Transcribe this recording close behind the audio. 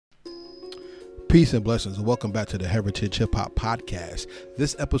Peace and blessings, and welcome back to the Heritage Hip Hop Podcast.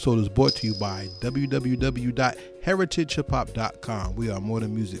 This episode is brought to you by www.heritagehiphop.com. We are more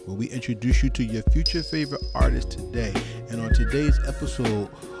than music, where we introduce you to your future favorite artists today. And on today's episode,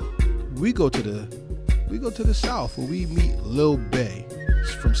 we go to the South, where we meet Lil Bay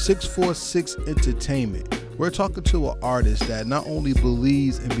from 646 Entertainment. We're talking to an artist that not only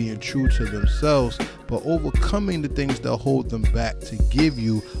believes in being true to themselves, but overcoming the things that hold them back to give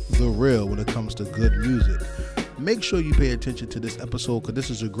you the real when it comes to good music. Make sure you pay attention to this episode because this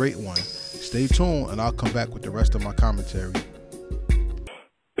is a great one. Stay tuned and I'll come back with the rest of my commentary.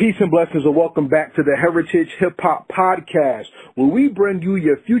 Peace and blessings and welcome back to the Heritage Hip Hop Podcast, where we bring you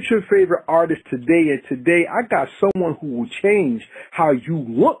your future favorite artists today. And today I got someone who will change how you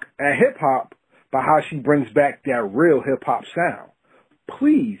look at hip hop by how she brings back that real hip hop sound.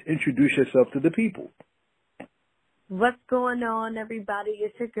 Please introduce yourself to the people. What's going on, everybody?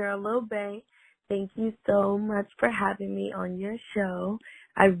 It's your girl, Lil Bay. Thank you so much for having me on your show.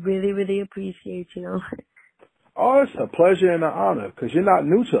 I really, really appreciate you. Oh, it's a pleasure and an honor because you're not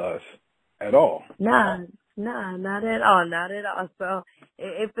new to us at all. Nah, not at all, not at all. So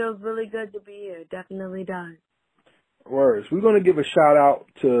it feels really good to be here. Definitely does. Words. We're going to give a shout out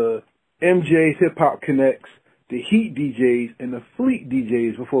to MJ's Hip Hop Connects, the Heat DJs, and the Fleet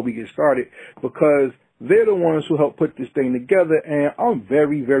DJs before we get started because they're the ones who helped put this thing together, and I'm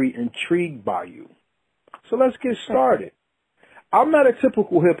very, very intrigued by you. So let's get started. I'm not a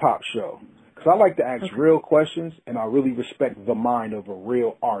typical hip-hop show because I like to ask real questions, and I really respect the mind of a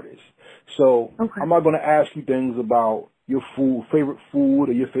real artist. So I'm not going to ask you things about your favorite food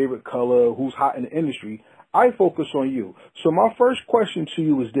or your favorite color, who's hot in the industry. I focus on you. So my first question to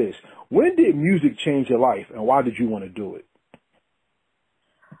you is this. When did music change your life, and why did you want to do it?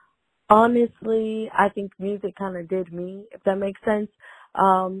 Honestly, I think music kind of did me, if that makes sense.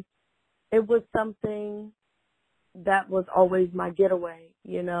 It was something that was always my getaway,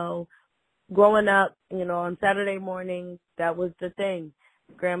 you know. Growing up, you know, on Saturday mornings, that was the thing.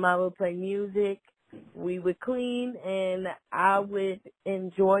 Grandma would play music, we would clean, and I would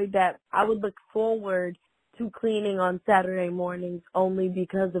enjoy that. I would look forward to cleaning on Saturday mornings only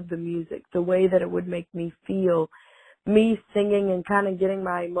because of the music, the way that it would make me feel. Me singing and kind of getting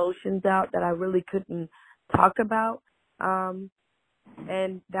my emotions out that I really couldn't talk about. And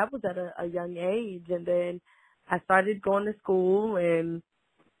that was at a young age. And then I started going to school and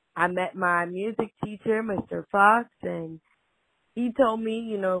I met my music teacher, Mr. Fox, and he told me,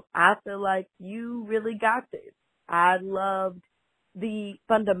 you know, I feel like you really got this. I loved the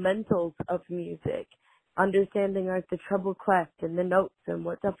fundamentals of music, understanding like the treble clef and the notes and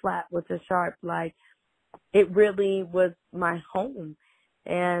what's a flat, what's a sharp, like, it really was my home.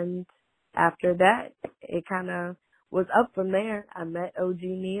 And after that, it kind of was up from there. I met OG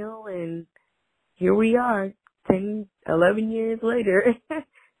Neil, and here we are, 10, 11 years later,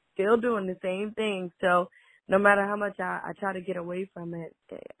 still doing the same thing. So no matter how much I try to get away from it,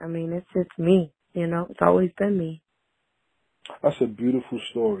 I mean, it's just me, you know. It's always been me. That's a beautiful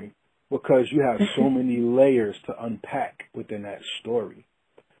story because you have so many layers to unpack within that story.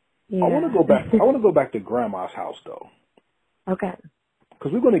 Yeah. I want to go back to Grandma's house, though. Okay.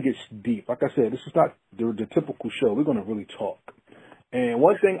 Because we're going to get deep. Like I said, this is not the typical show. We're going to really talk. And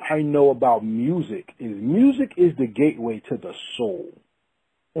one thing I know about music is the gateway to the soul.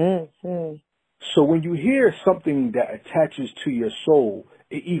 Mm-hmm. So when you hear something that attaches to your soul,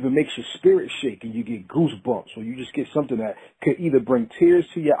 it even makes your spirit shake and you get goosebumps, or you just get something that could either bring tears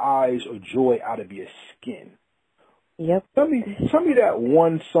to your eyes or joy out of your skin. Yep. Tell me that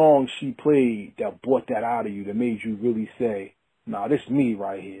one song she played that brought that out of you, that made you really say, nah, this is me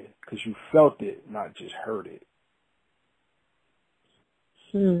right here, because you felt it, not just heard it.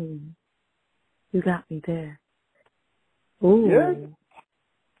 You got me there. Ooh. Yeah?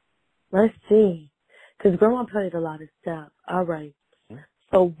 Let's see. Because Grandma played a lot of stuff. All right.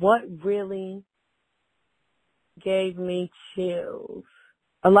 So what really gave me chills?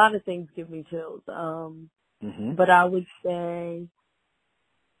 A lot of things give me chills. But I would say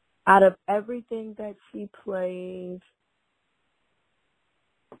out of everything that she played,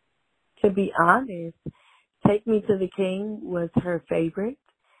 to be honest, Take Me to the King was her favorite.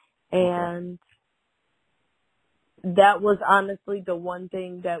 And that was honestly the one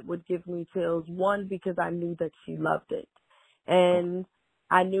thing that would give me chills. One, because I knew that she loved it. And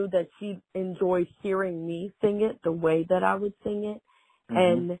I knew that she enjoyed hearing me sing it the way that I would sing it.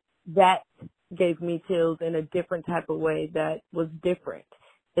 And that gave me chills in a different type of way that was different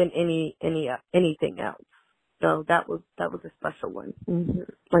than anything else. So that was a special one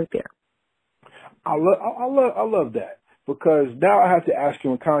right there. I love that because now I have to ask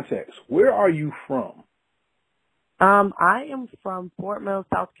you in context, where are you from? I am from Fort Mill,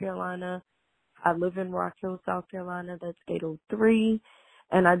 South Carolina. I live in Rock Hill, South Carolina. That's 803.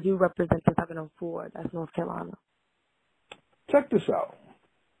 And I do represent the 704. That's North Carolina. Check this out.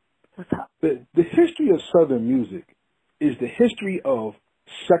 What's up? The history of Southern music is the history of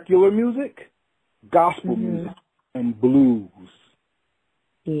secular music, gospel music, and blues.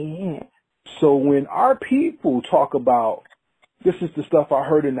 Yeah. So when our people talk about, this is the stuff I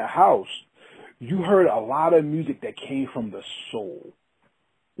heard in the house, you heard a lot of music that came from the soul.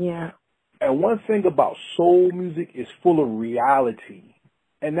 Yeah. And one thing about soul music is full of reality.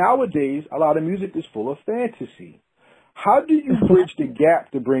 And nowadays, a lot of music is full of fantasy. How do you bridge the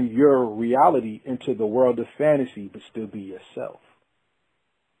gap to bring your reality into the world of fantasy but still be yourself?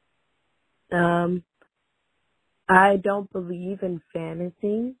 I don't believe in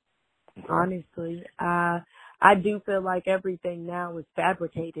fantasy, honestly. I do feel like everything now is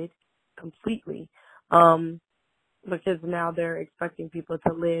fabricated completely. Because now they're expecting people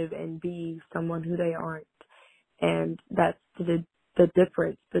to live and be someone who they aren't. And that's the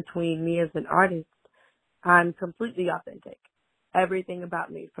difference between me as an artist. I'm completely authentic. Everything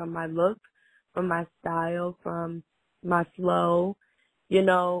about me, from my look, from my style, from my flow, you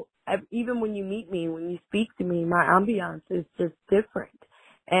know, even when you meet me, when you speak to me, my ambiance is just different.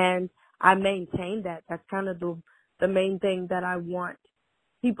 And I maintain that. That's kind of the main thing that I want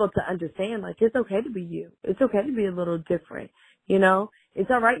people to understand. Like, it's okay to be you. It's okay to be a little different. You know,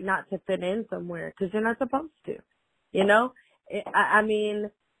 it's all right not to fit in somewhere because you're not supposed to. You know, I mean,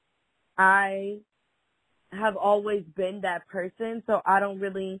 I have always been that person, so I don't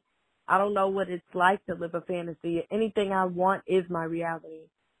know what it's like to live a fantasy. Anything I want is my reality,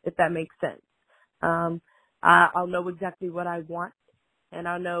 if that makes sense. I'll know exactly what I want, and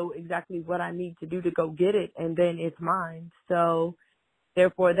I'll know exactly what I need to do to go get it, and then it's mine. So,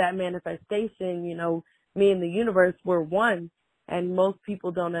 therefore, that manifestation, you know, me and the universe were one, and most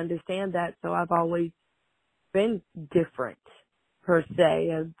people don't understand that, so I've always been different, per se,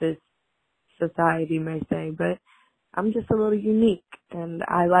 as this society may say, but I'm just a little unique, and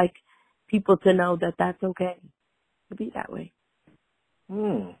I like people to know that that's okay to be that way.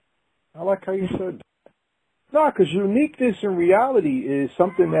 I like how you said that. No, because uniqueness in reality is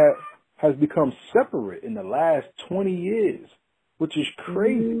something that has become separate in the last 20 years, which is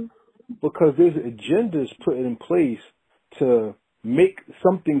crazy because there's agendas put in place to make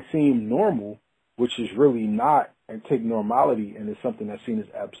something seem normal, which is really not, and take normality and it's something that's seen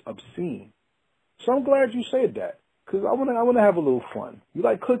as obscene. So I'm glad you said that because I want to have a little fun. You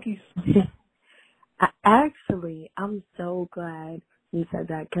like cookies? Actually, I'm so glad you said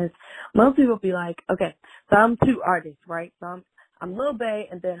that because most people be like, okay, so I'm two artists, right? So I'm Lil Bae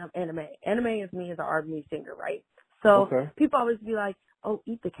and then I'm Anime. Anime is me as an R&B singer, right? So people always be like, oh,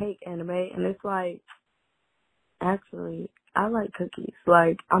 eat the cake, Anime. And it's like, actually, I like cookies.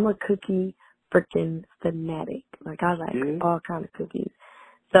 Like, I'm a cookie freaking fanatic. Like, I like all kind of cookies.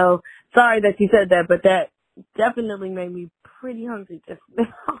 So, sorry that you said that, but that definitely made me pretty hungry just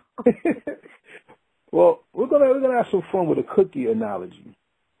now. Well, we're gonna have some fun with a cookie analogy.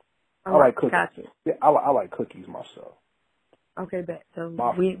 I like cookies. Gotcha. Yeah, I like cookies myself. Okay, bet. So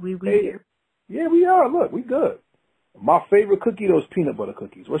we here. Yeah, we are. Look, we good. My favorite cookie, those peanut butter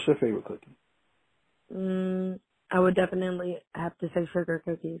cookies. What's your favorite cookie? I would definitely have to say sugar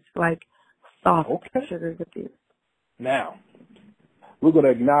cookies, like soft sugar cookies. Now, we're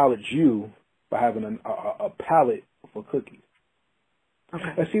gonna acknowledge you by having a palate for cookies.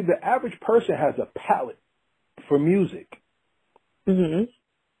 Okay. And see, the average person has a palate for music. Mm-hmm.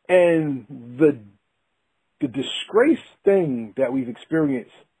 And the disgrace thing that we've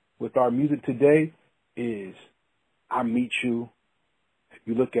experienced with our music today is I meet you,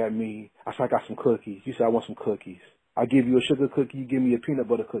 you look at me, I say I got some cookies. You say I want some cookies. I give you a sugar cookie, you give me a peanut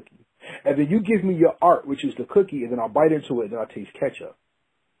butter cookie. And then you give me your art, which is the cookie, and then I'll bite into it and then I'll taste ketchup.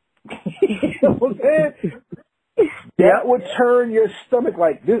 You know what I'm saying? That would turn your stomach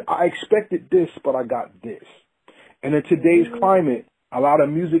like this. I expected this, but I got this. And in today's climate, a lot of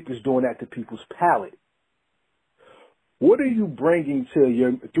music is doing that to people's palate. What are you bringing through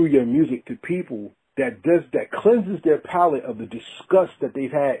your music to people that cleanses their palate of the disgust that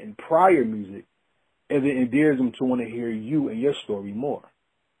they've had in prior music, and then endears them to want to hear you and your story more?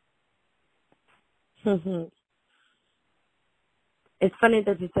 Mm-hmm. It's funny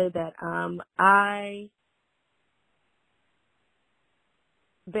that you say that. I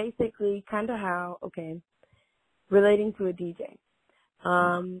basically kind of relating to a DJ.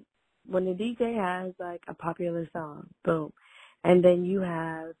 When a DJ has like a popular song, boom, and then you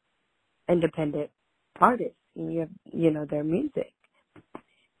have independent artists and you have, you know, their music.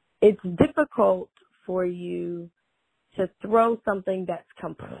 It's difficult for you to throw something that's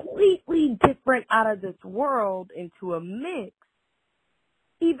completely different out of this world into a mix,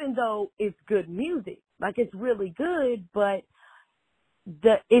 even though it's good music. Like, it's really good, but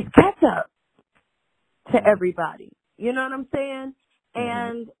it's catch up to everybody. You know what I'm saying?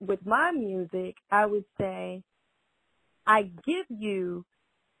 And with my music, I would say I give you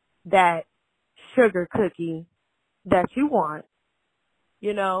that sugar cookie that you want,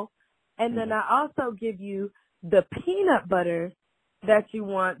 you know, and then I also give you the peanut butter that you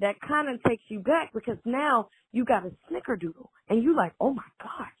want that kind of takes you back, because now you got a snickerdoodle and you like, oh my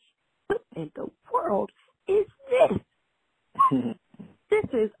gosh, what in the world is this? This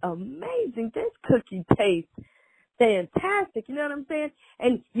is amazing. This cookie tastes fantastic. You know what I'm saying?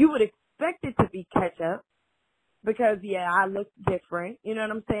 And you would expect it to be ketchup because, yeah, I look different. You know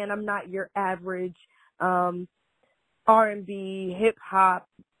what I'm saying? I'm not your average R&B, hip-hop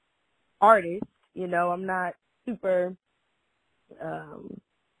artist. You know, I'm not super,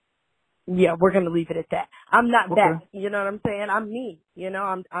 yeah, we're going to leave it at that. I'm not that. You know what I'm saying? I'm me. You know,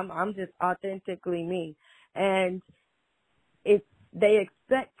 I'm just authentically me. And they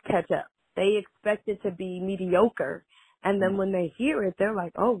expect ketchup. They expect it to be mediocre. And then when they hear it, they're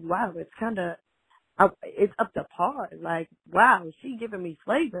like, oh, wow, it's kind of, it's up to par. Like, wow, she giving me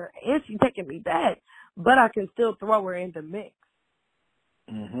flavor and she taking me back, but I can still throw her in the mix.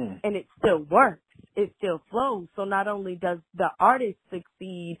 And it still works. It still flows. So not only does the artist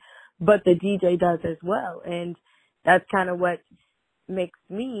succeed, but the DJ does as well. And that's kind of what makes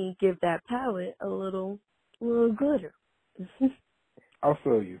me give that palette a little glitter. I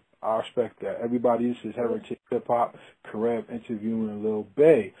feel you. I respect that. Everybody, this is Heritage Hip Hop, Karev interviewing Lil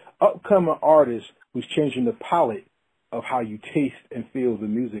Bae, upcoming artist who's changing the palette of how you taste and feel the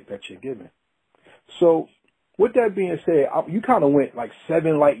music that you're giving. So, with that being said, you kind of went like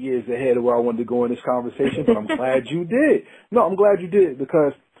 7 light years ahead of where I wanted to go in this conversation, but I'm glad you did. No, I'm glad you did,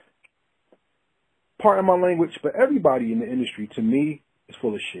 because, pardon my language, but everybody in the industry, to me, is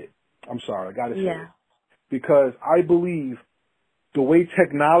full of shit. I'm sorry, I gotta say it. Because I believe the way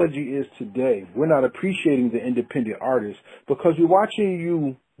technology is today, we're not appreciating the independent artists, because we're watching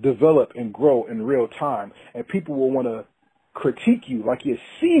you develop and grow in real time, and people will want to critique you like you're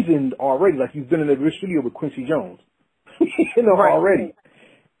seasoned already, like you've been in the studio with Quincy Jones, you know, already.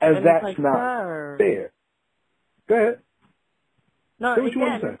 And that's like, not fair. Go ahead. No,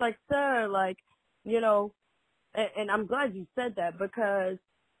 again, it's like, sir, like, you know, and I'm glad you said that, because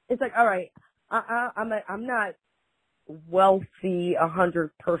it's like, all right, I'm not wealthy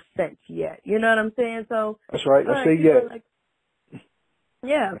 100% yet. You know what I'm saying? So that's right. Let's say yet. Like,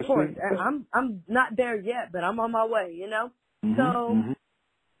 yeah, of course. I'm not there yet, but I'm on my way. You know. So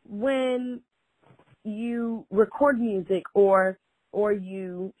when you record music or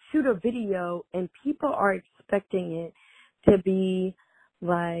you shoot a video and people are expecting it to be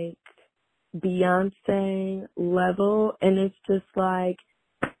like Beyonce level, and it's just like,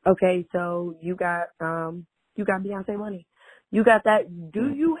 okay, so you got Beyonce money. You got that.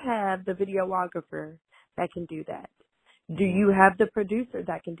 Do you have the videographer that can do that? Do you have the producer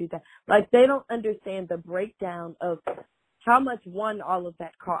that can do that? Like, they don't understand the breakdown of how much all of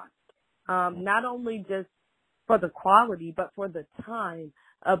that costs. Not only just for the quality, but for the time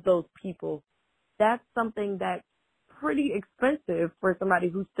of those people. That's something that's pretty expensive for somebody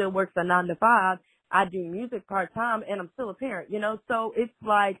who still works a 9 to 5. I do music part-time and I'm still a parent, you know? So it's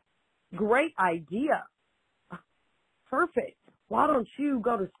like, great idea. Perfect. Why don't you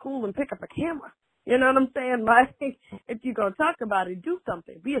go to school and pick up a camera? You know what I'm saying? Like, if you're going to talk about it, do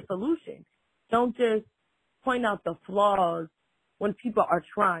something. Be a solution. Don't just point out the flaws when people are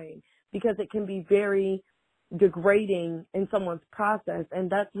trying, because it can be very degrading in someone's process,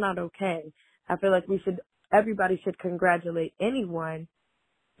 and that's not okay. I feel like everybody should congratulate anyone,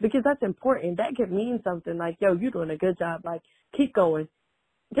 because that's important. That could mean something like, yo, you're doing a good job. Like, keep going.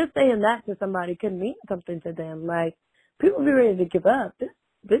 Just saying that to somebody could mean something to them. Like, people be ready to give up.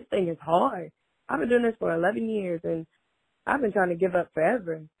 This thing is hard. I've been doing this for 11 years, and I've been trying to give up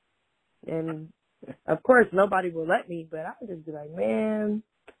forever. And, of course, nobody will let me, but I would just be like, man,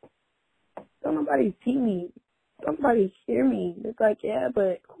 don't nobody see me. Don't nobody hear me. It's like, yeah,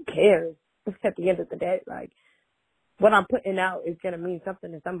 but who cares? At the end of the day, like, what I'm putting out is going to mean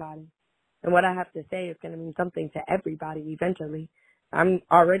something to somebody. And what I have to say is going to mean something to everybody eventually. I'm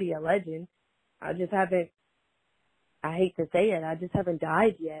already a legend. I just haven't, I hate to say it, I just haven't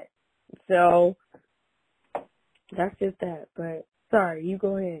died yet. So, that's just that. But, sorry, you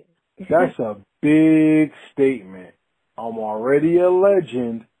go ahead. That's a big statement. I'm already a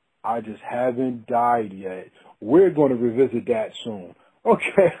legend. I just haven't died yet. we're going to revisit that soon.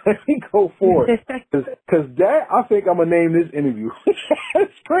 Okay, let me go forward. Because that, I think I'm going to name this interview.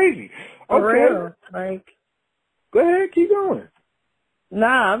 That's crazy. For Okay. real. Like, go ahead, keep going.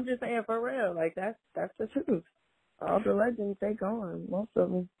 nah, I'm just saying for real. Like, that's the truth. All the legends, they gone. Most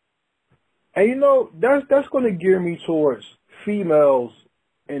of them. And you know, that's going to gear me towards females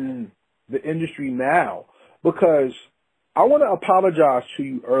in the industry now, because I want to apologize to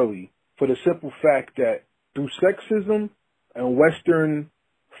you early for the simple fact that through sexism and Western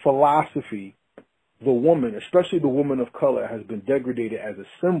philosophy, the woman, especially the woman of color, has been degraded as a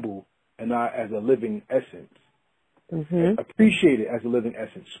symbol and not as a living essence. Mm-hmm. Appreciated as a living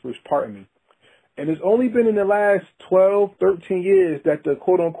essence, pardon me. And it's only been in the last 12, 13 years that the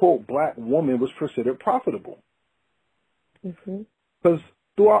quote-unquote black woman was considered profitable. Mm-hmm. Because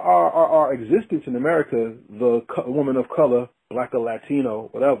throughout our existence in America, the woman of color, black or Latino,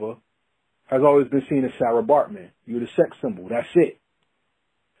 whatever, has always been seen as Sarah Bartman. You're the sex symbol. That's it.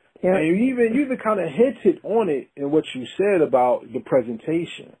 Yeah. And you even kind of hinted on it in what you said about the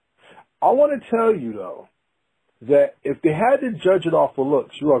presentation. I want to tell you, though, that if they had to judge it off of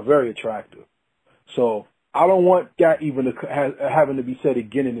looks, you are very attractive. So I don't want that even having to be said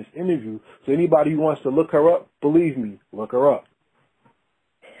again in this interview. So anybody who wants to look her up, believe me, look her up.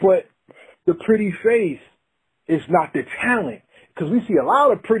 But the pretty face is not the talent, because we see a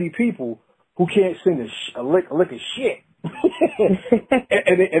lot of pretty people who can't sing a lick of shit.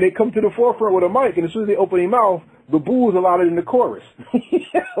 and they come to the forefront with a mic, and as soon as they open their mouth, the boos are louder than the chorus.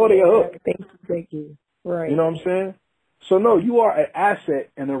 Or they hook. Thank you. Right. You know what I'm saying? So no, you are an asset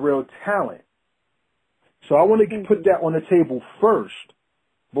and a real talent. So I want to put that on the table first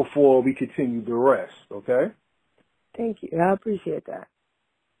before we continue the rest, okay? Thank you. I appreciate that.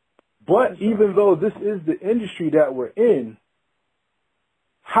 But even though this is the industry that we're in,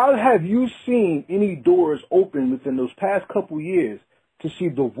 how have you seen any doors open within those past couple years to see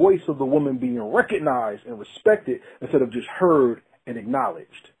the voice of the woman being recognized and respected instead of just heard and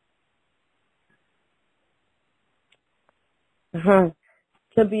acknowledged?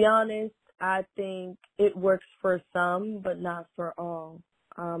 To be honest, I think it works for some, but not for all.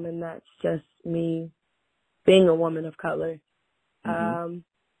 And that's just me being a woman of color. Mm-hmm.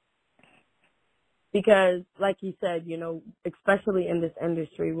 Because like you said, you know, especially in this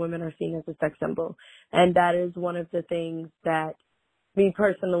industry, women are seen as a sex symbol. And that is one of the things that me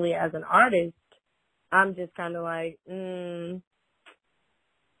personally as an artist, I'm just kind of like,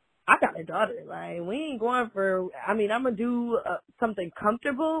 I got a daughter. Like, we ain't going for, I mean, I'm going to do something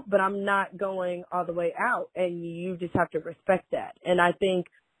comfortable, but I'm not going all the way out. And you just have to respect that. And I think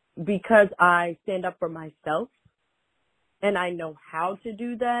because I stand up for myself and I know how to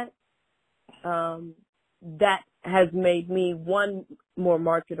do that, that has made me, one, more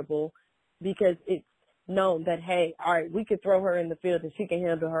marketable, because it's known that, hey, all right, we could throw her in the field and she can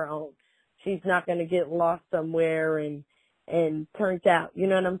handle her own. She's not going to get lost somewhere and turned out, you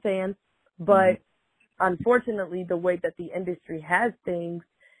know what I'm saying? But unfortunately, the way that the industry has things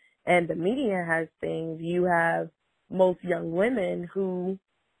and the media has things, you have most young women who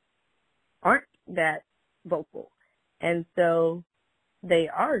aren't that vocal. And so they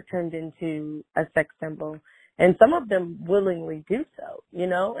are turned into a sex symbol. And some of them willingly do so, you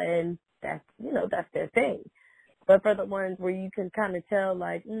know, and that's, you know, that's their thing. But for the ones where you can kind of tell,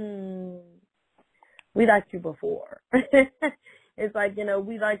 like, we liked you before. It's like, you know,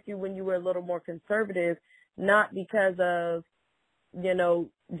 we liked you when you were a little more conservative, not because of, you know,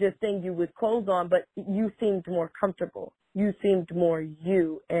 just seeing you with clothes on, but you seemed more comfortable. You seemed more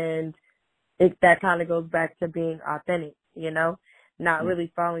you. And that kind of goes back to being authentic, you know, not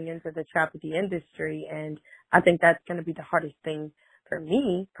really falling into the trap of the industry. And I think that's going to be the hardest thing for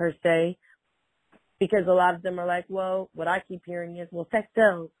me, per se, because a lot of them are like, well, what I keep hearing is, well, sex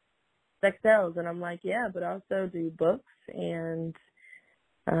sells. And I'm like, yeah, but I also do books and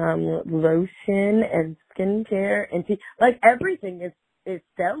lotion and skincare and tea. Like, everything is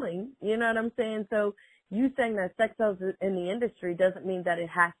selling, you know what I'm saying? So you saying that sex sells in the industry doesn't mean that it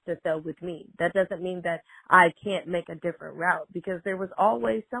has to sell with me. That doesn't mean that I can't make a different route, because there was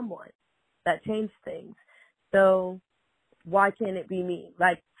always someone that changed things. So why can't it be me?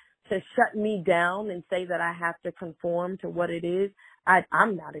 Like, to shut me down and say that I have to conform to what it is,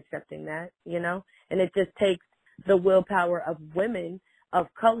 I'm not accepting that, you know? And it just takes the willpower of women of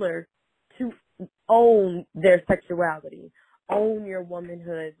color to own their sexuality, own your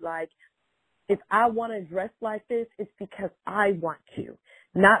womanhood. Like, if I want to dress like this, it's because I want to,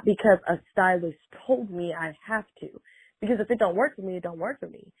 not because a stylist told me I have to. Because if it don't work for me, it don't work for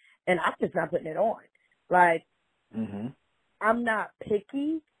me. And I'm just not putting it on. Like, I'm not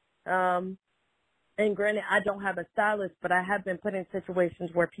picky. And granted, I don't have a stylist, but I have been put in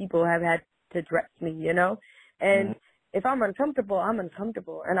situations where people have had to dress me, you know? And if I'm uncomfortable, I'm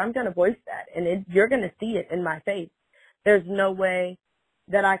uncomfortable. And I'm going to voice that. And you're going to see it in my face. There's no way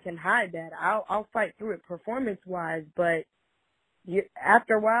that I can hide that. I'll fight through it performance-wise, but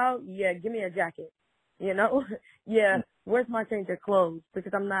after a while, yeah, give me a jacket, you know? Yeah, where's my change of clothes?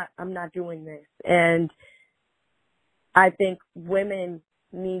 Because I'm not doing this. And I think women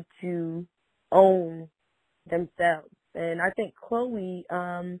need to own themselves. And I think Chloe,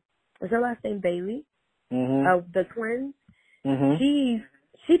 is her last name Bailey? The twins?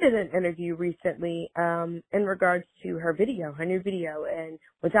 She did an interview recently, in regards to her video, her new video, and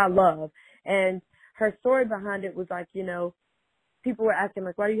which I love. And her story behind it was like, you know, people were asking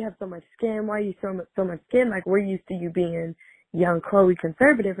like, why do you have so much skin? Why are you so much skin? Like, we're used to you being young Chloe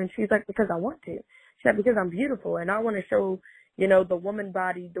conservative. And she's like, because I want to. She's like, because I'm beautiful and I want to show, you know, the woman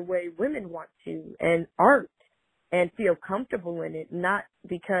body the way women want to, and art, and feel comfortable in it, not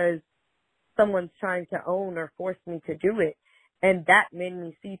because someone's trying to own or force me to do it. And that made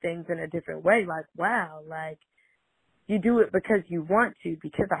me see things in a different way. Like, wow, like, you do it because you want to,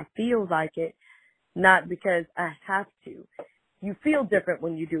 because I feel like it, not because I have to. You feel different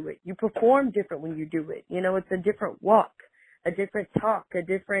when you do it. You perform different when you do it. You know, it's a different walk, a different talk, a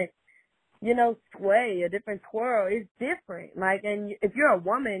different, you know, sway, a different twirl. It's different. Like, and if you're a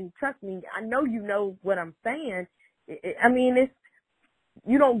woman, trust me, I know you know what I'm saying. I mean,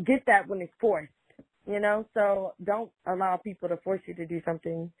 you don't get that when it's forced, you know? So don't allow people to force you to do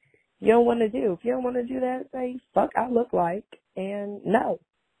something you don't want to do. If you don't want to do that, say, fuck, I look like, and no,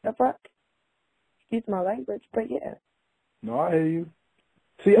 the fuck. Excuse my language, but yeah. No, I hear you.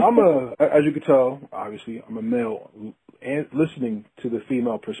 See, as you can tell, obviously, I'm a male and listening to the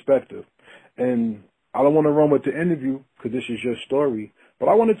female perspective. And I don't want to run with the interview because this is your story, but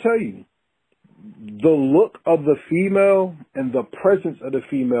I want to tell you, the look of the female and the presence of the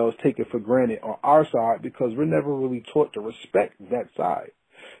female is taken for granted on our side because we're never really taught to respect that side.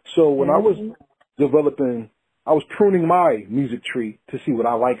 So when I was I was pruning my music tree to see what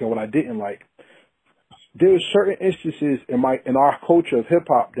I like and what I didn't like. There were certain instances in our culture of hip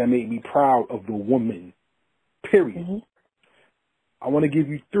hop that made me proud of the woman. Period. I want to give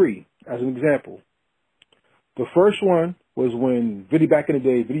you 3 as an example. The first one was when back in the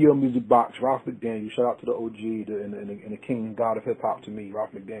day, Video Music Box, Ralph McDaniels, shout out to the OG and the king and god of hip hop to me,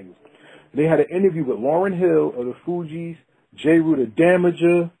 Ralph McDaniels. They had an interview with Lauryn Hill of the Fugees, J. Rue the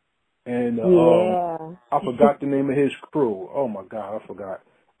Damager, and I forgot the name of his crew. Oh my God, I forgot.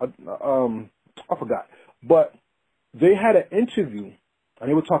 I forgot. But they had an interview, and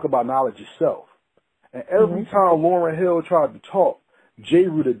they would talk about knowledge itself. And every time Lauryn Hill tried to talk, J.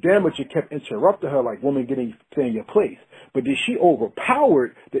 Rue the Damager kept interrupting her like, woman, stay in your place. But then she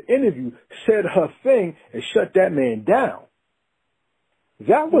overpowered the interview, said her thing, and shut that man down.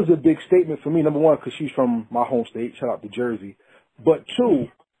 That was a big statement for me, number one, because she's from my home state, shout out to Jersey. But 2,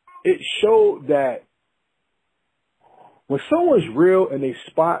 it showed that when someone's real and they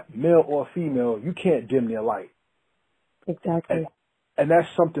spot male or female, you can't dim their light. Exactly. And that's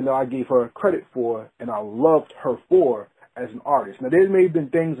something that I gave her credit for, and I loved her for as an artist. Now, there may have been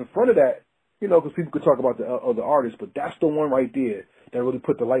things in front of that, you know, because people could talk about the other artists, but that's the one right there that really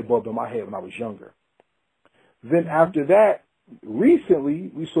put the light bulb in my head when I was younger. Then after that, recently,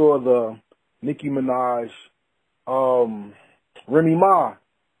 we saw the Nicki Minaj, Remy Ma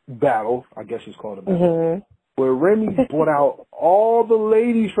battle, I guess it's called a battle, where Remy brought out all the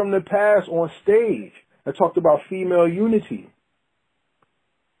ladies from the past on stage and talked about female unity.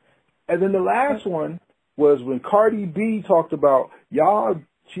 And then the last one was when Cardi B talked about,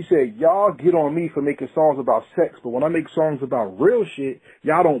 she said, y'all get on me for making songs about sex, but when I make songs about real shit,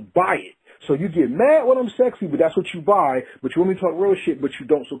 y'all don't buy it. So you get mad when I'm sexy, but that's what you buy, but you want me to talk real shit, but you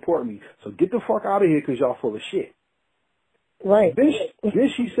don't support me. So get the fuck out of here because y'all full of shit. Right. Then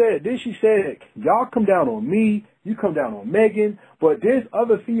she said, y'all come down on me, you come down on Megan, but there's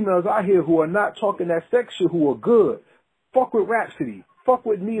other females out here who are not talking that sex shit who are good. Fuck with Rhapsody. Fuck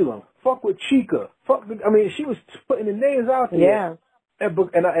with Neelam. Fuck with Chica. She was putting the names out there. Yeah.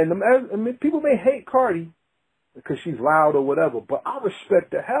 And people may hate Cardi because she's loud or whatever, but I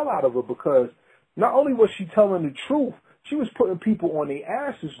respect the hell out of her because not only was she telling the truth, she was putting people on their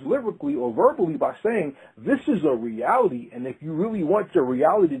asses lyrically or verbally by saying, this is a reality, and if you really want the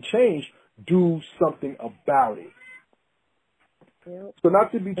reality to change, do something about it. Yep. So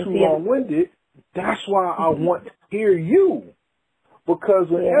not to be too long-winded, that's why I want to hear you. Because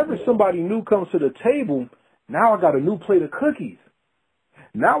whenever somebody new comes to the table, now I got a new plate of cookies.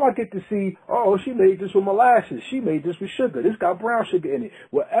 Now I get to see, oh, she made this with molasses. She made this with sugar. This got brown sugar in it.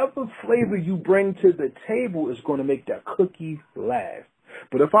 Whatever flavor you bring to the table is going to make that cookie last.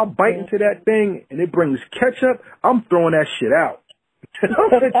 But if I bite into that thing and it brings ketchup, I'm throwing that shit out. I'm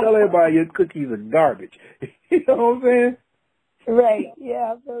going to tell everybody your cookies are garbage. You know what I'm saying? Right.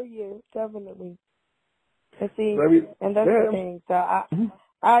 Yeah, I feel you. Definitely. And see, and that's the thing. So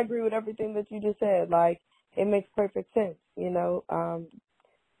I agree with everything that you just said. Like, it makes perfect sense, you know.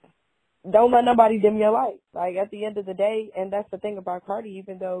 Don't let nobody dim your light. Like, at the end of the day, and that's the thing about Cardi,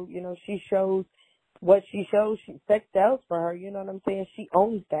 even though, you know, she shows what she shows, sex sells for her, you know what I'm saying? She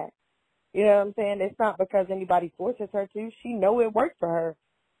owns that. You know what I'm saying? It's not because anybody forces her to. She know it worked for her.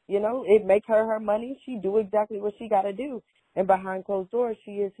 You know, it make her money. She do exactly what she got to do. And behind closed doors,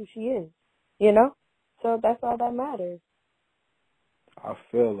 she is who she is. You know? So that's all that matters. I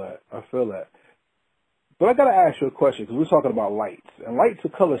feel that. But I got to ask you a question because we're talking about lights. And lights are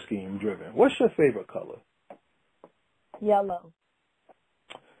color scheme driven. What's your favorite color? Yellow.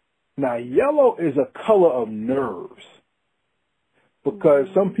 Now, yellow is a color of nerves. Because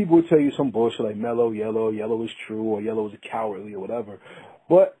some people will tell you some bullshit like mellow yellow is true, or yellow is cowardly or whatever.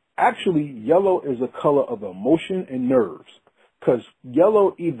 But actually, yellow is a color of emotion and nerves. Because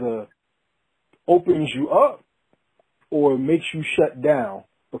yellow either opens you up or makes you shut down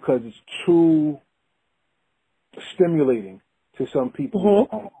because it's too stimulating to some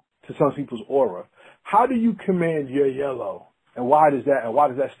people, to some people's aura. How do you command your yellow? And why does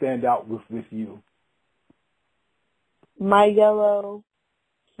that stand out with you? My yellow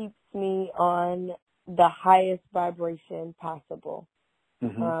keeps me on the highest vibration possible.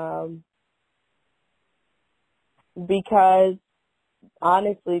 Because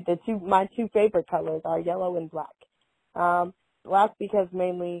honestly, my two favorite colors are yellow and black. Black because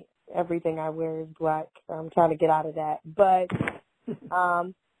mainly everything I wear is black. I'm trying to get out of that. But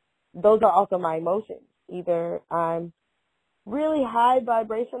those are also my emotions. Either I'm really high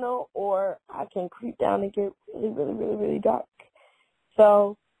vibrational or I can creep down and get really, really, really, really dark.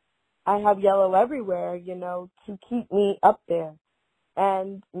 So I have yellow everywhere, you know, to keep me up there.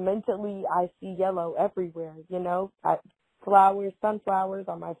 And mentally, I see yellow everywhere, you know. Flowers, sunflowers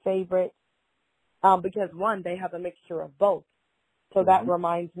are my favorite because, one, they have a mixture of both. So that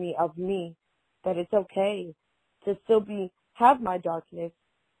reminds me of me, that it's okay to still have my darkness,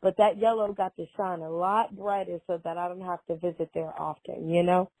 but that yellow got to shine a lot brighter so that I don't have to visit there often, you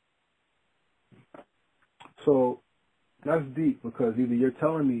know? So that's deep because either you're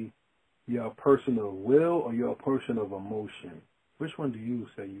telling me you're a person of will or you're a person of emotion. Which one do you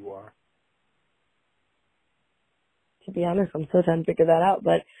say you are? To be honest, I'm still trying to figure that out,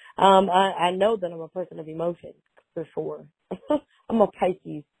 but I know that I'm a person of emotion for sure. I'm a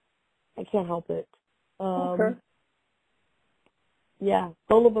Pisces. I can't help it. Okay. Yeah,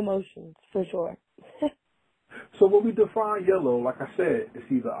 full of emotions for sure. So when we define yellow, like I said,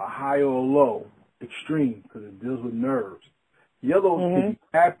 it's either a high or a low, extreme, because it deals with nerves. Yellow can be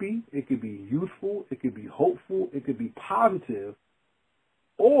happy, it could be youthful, it could be hopeful, it could be positive,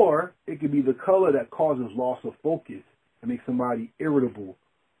 or it could be the color that causes loss of focus and makes somebody irritable,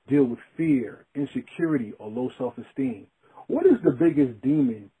 deal with fear, insecurity, or low self-esteem. What is the biggest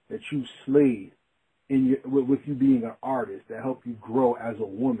demon that you slayed with you being an artist that helped you grow as a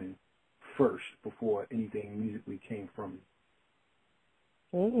woman first before anything musically came from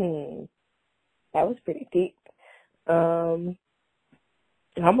you? That was pretty deep. I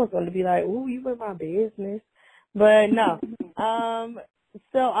almost wanted to be like, ooh, you in my business. But no.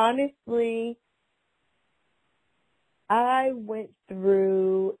 So honestly, I went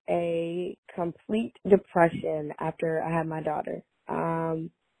through a complete depression after I had my daughter.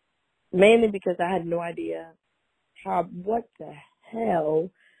 Mainly because I had no idea what the hell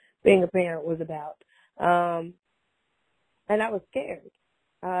being a parent was about. And I was scared.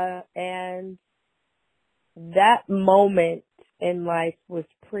 And that moment in life was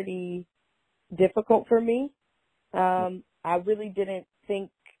pretty difficult for me. I really didn't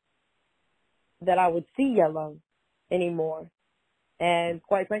think that I would see yellow anymore. And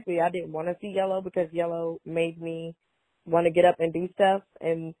quite frankly, I didn't want to see yellow because yellow made me want to get up and do stuff.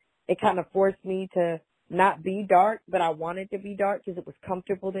 And it kind of forced me to not be dark, but I wanted to be dark because it was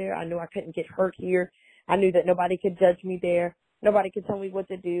comfortable there. I knew I couldn't get hurt here. I knew that nobody could judge me there. Nobody could tell me what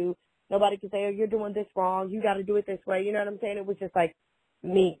to do. Nobody could say, oh, you're doing this wrong. You got to do it this way. You know what I'm saying? It was just like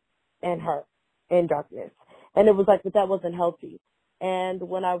me and her in darkness. And it was like, but that wasn't healthy. And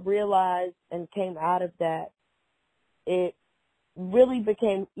when I realized and came out of that, it really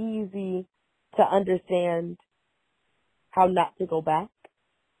became easy to understand how not to go back.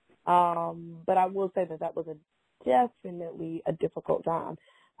 But I will say that was definitely a difficult time.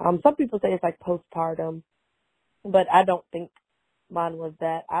 Some people say it's like postpartum, but I don't think mine was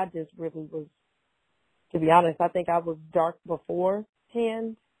that. I just really was, to be honest, I think I was dark beforehand,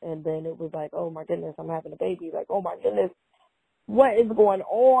 and then it was like, oh my goodness, I'm having a baby. Like, oh my goodness, what is going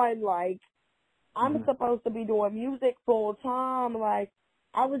on? Like, I'm supposed to be doing music full time. Like,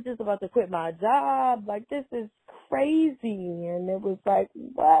 I was just about to quit my job. Like, this is crazy. And it was like,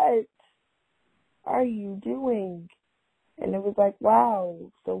 what are you doing? And it was like, wow,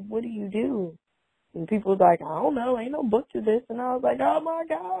 so what do you do? And people was like, I don't know, ain't no book to this. And I was like, oh my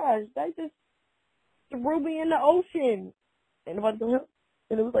gosh, they just threw me in the ocean. And I was like,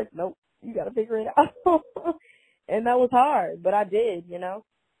 and it was like, nope, you got to figure it out. And that was hard, but I did, you know.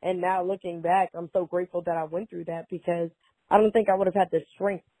 And now looking back, I'm so grateful that I went through that, because I don't think I would have had the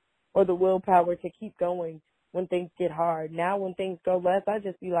strength or the willpower to keep going when things get hard. Now when things go left, I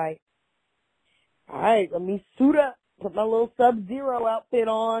just be like, all right, let me suit up, put my little Sub-Zero outfit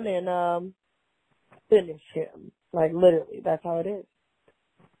on, and finish him. Like, literally, that's how it is.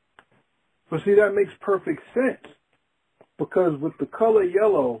 But see, that makes perfect sense, because with the color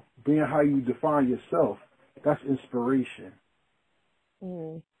yellow being how you define yourself, that's inspiration.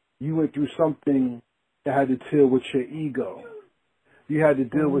 Mm. You went through something that had to deal with your ego. You had to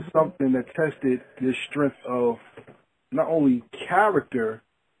deal with something that tested your strength of not only character,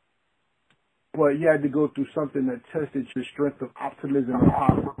 but you had to go through something that tested your strength of optimism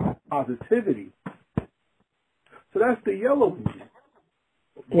and positivity. So that's the yellow music.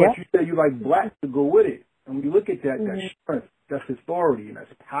 But you said you like black to go with it. And when you look at that, that's strength, that's authority, and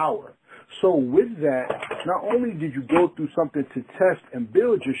that's power. So with that, not only did you go through something to test and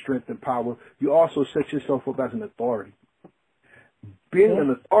build your strength and power, you also set yourself up as an authority. Being an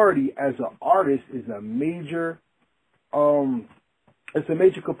authority as an artist is a major, it's a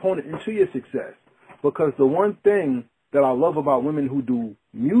major component into your success. Because the one thing that I love about women who do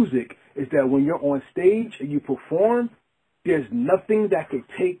music is that when you're on stage and you perform, there's nothing that could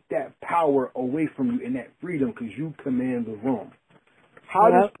take that power away from you and that freedom, because you command the room. How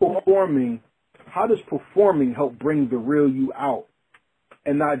does performing help bring the real you out,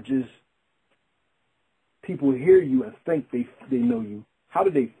 and not just people hear you and think they know you? How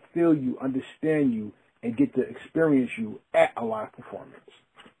do they feel you, understand you, and get to experience you at a live performance?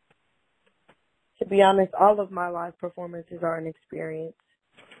 To be honest, all of my live performances are an experience.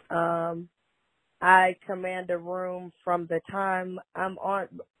 I command a room from the time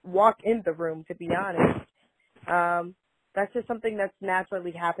walk in the room, to be honest. That's just something that's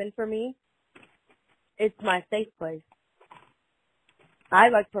naturally happened for me. It's my safe place. I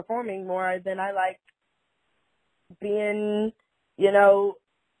like performing more than I like being, you know,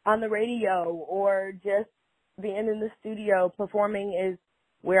 on the radio or just being in the studio. Performing is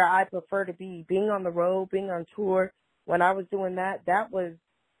where I prefer to be. Being on the road, being on tour, when I was doing that, that was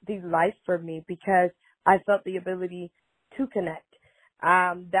the life for me, because I felt the ability to connect.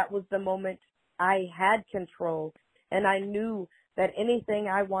 That was the moment I had control, and I knew that anything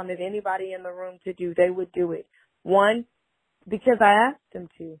I wanted anybody in the room to do, they would do it. One, because I asked them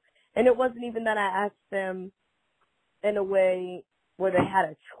to. And it wasn't even that I asked them in a way where they had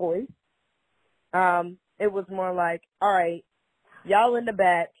a choice. It was more like, all right, y'all in the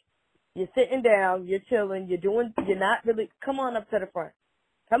back, you're sitting down, you're chilling, you're not really, come on up to the front.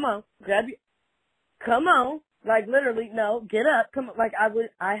 Come on, come on. Like, literally, no, get up. Come on. Like,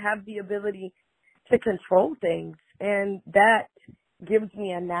 I have the ability to control things, and that gives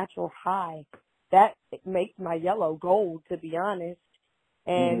me a natural high. That makes my yellow gold, to be honest.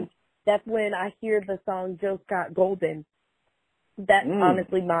 And that's when I hear the song Jill Scott Golden. That's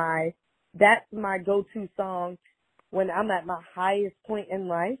honestly that's my go-to song when I'm at my highest point in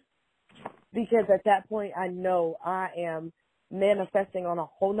life, because at that point I know I am manifesting on a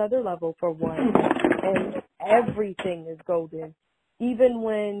whole nother level, for one, and everything is golden. Even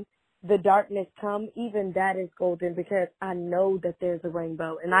when the darkness comes, even that is golden, because I know that there's a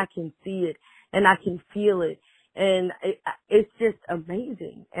rainbow, and I can see it, and I can feel it, and it's just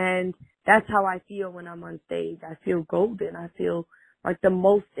amazing. And that's how I feel when I'm on stage. I feel golden. I feel like the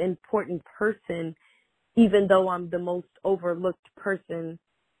most important person, even though I'm the most overlooked person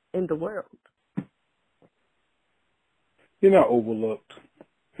in the world. You're not overlooked,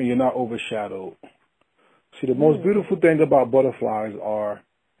 and you're not overshadowed. See, the most beautiful thing about butterflies are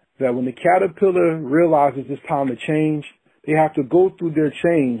that when the caterpillar realizes it's time to change, they have to go through their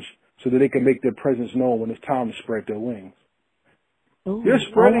change so that they can make their presence known when it's time to spread their wings. Ooh, you're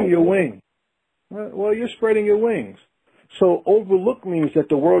spreading your wings. Well, you're spreading your wings. So overlook means that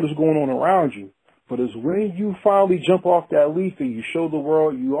the world is going on around you. But it's when you finally jump off that leaf and you show the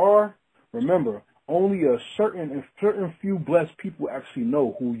world you are, remember, only a certain few blessed people actually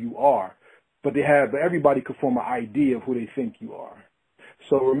know who you are, but everybody can form an idea of who they think you are.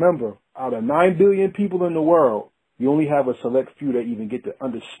 So remember, out of 9 billion people in the world, you only have a select few that even get to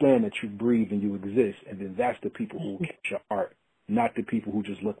understand that you breathe and you exist, and then that's the people who will catch your art, not the people who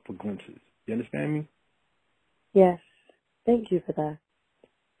just look for glimpses. You understand me? Yes. Thank you for that.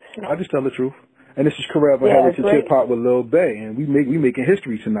 I just tell the truth. And this is Forever Heritage Hip Hop with Lil Bay, and we making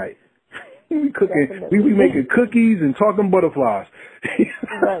history tonight. we making cookies and talking butterflies.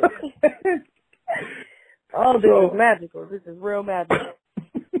 Right. Oh, this is magical. This is real magical.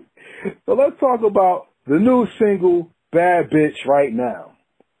 So let's talk about the new single, Bad Bitch, right now.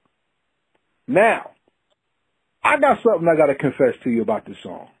 Now, I got something I got to confess to you about this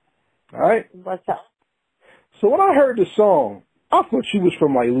song. All right? What's up? So when I heard the song, I thought she was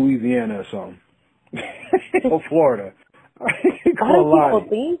from like Louisiana or something. Or Florida. I ain't gonna lie. People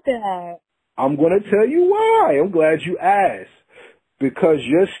think that. I'm going to tell you why. I'm glad you asked. Because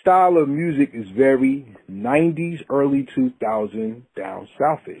your style of music is very 90s, early 2000s, down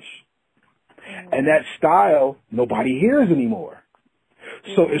southish. And that style, nobody hears anymore.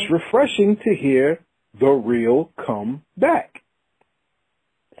 So it's refreshing to hear the real come back.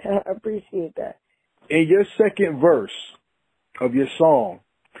 I appreciate that. In your second verse of your song,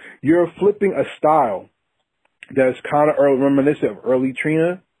 you're flipping a style that's kind of reminiscent of early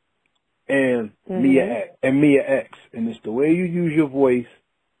Trina and Mia X. And it's the way you use your voice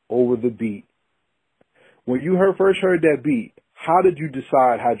over the beat. When you first heard that beat, how did you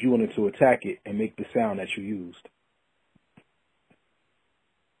decide how you wanted to attack it and make the sound that you used?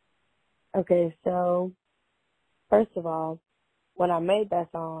 Okay, so first of all, when I made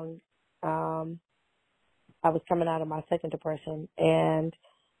that song, I was coming out of my second depression, and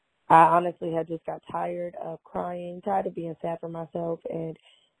I honestly had just got tired of crying, tired of being sad for myself, and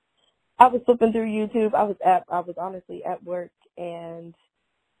I was flipping through YouTube. I was honestly at work, and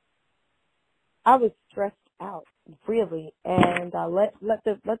I was stressed out, really, and I let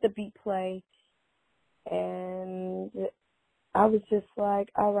the beat play, and I was just like,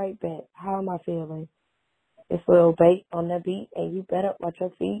 all right, bet, how am I feeling? It's Lil Bait on the beat, and you better watch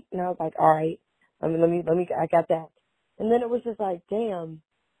your feet. And I was like, all right, let me, I got that. And then it was just like, damn.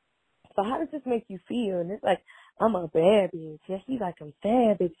 So how does this make you feel? And it's like, I'm a bad bitch. Yeah, he's like, I'm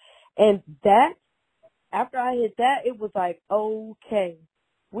savage. And that, after I hit that, it was like, okay,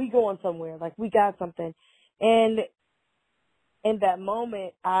 we going somewhere. Like, we got something. And in that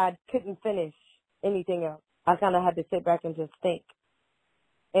moment, I couldn't finish anything else. I kind of had to sit back and just think.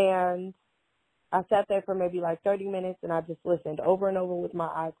 And I sat there for maybe like 30 minutes, and I just listened over and over with my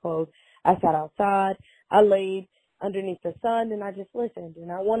eyes closed. I sat outside. I laid underneath the sun, and I just listened.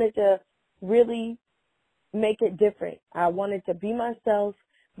 And I wanted to really make it different. I wanted to be myself,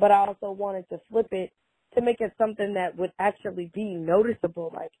 but I also wanted to flip it to make it something that would actually be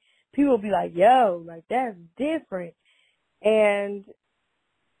noticeable. Like, people would be like, yo, like, that's different. And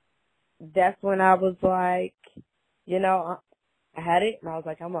that's when I was like, you know, I had it, and I was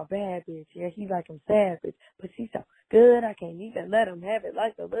like, I'm a bad bitch. Yeah, he's like, I'm savage, but she's so good, I can't even let him have it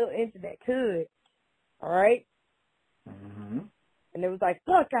like the little internet could. All right? Mm-hmm. And it was like,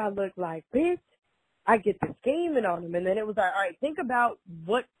 fuck, I look like, bitch. I get the scheming on him. And then it was like, all right, think about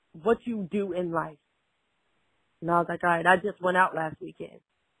what you do in life. And I was like, all right, I just went out last weekend.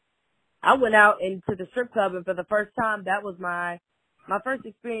 I went out into the strip club, and for the first time, that was my first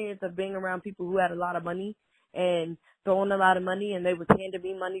experience of being around people who had a lot of money and throwing a lot of money, and they was handing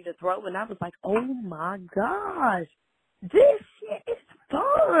me money to throw. And I was like, oh my gosh, this shit is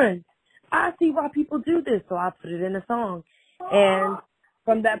fun. I see why people do this. So I put it in a song. And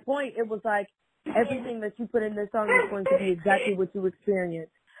from that point, it was like, everything that you put in this song is going to be exactly what you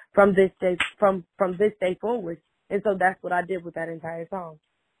experience from this day, from this day forward. And so that's what I did with that entire song.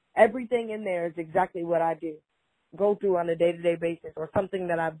 Everything in there is exactly what I do, go through on a day-to-day basis, or something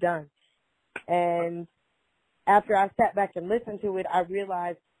that I've done. And after I sat back and listened to it, I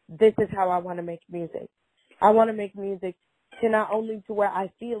realized this is how I want to make music. I want to make music to not only to where I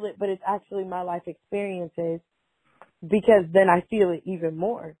feel it, but it's actually my life experiences, because then I feel it even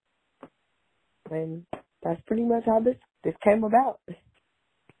more. And that's pretty much how this came about.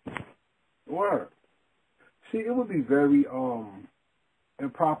 Word. See, it would be very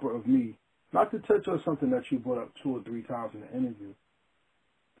improper of me not to touch on something that you brought up 2 or 3 times in the interview,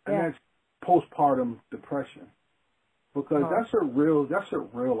 and that's postpartum depression, because that's a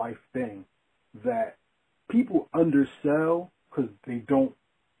real life thing that people undersell because they don't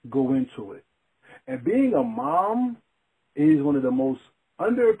go into it. And being a mom is one of the most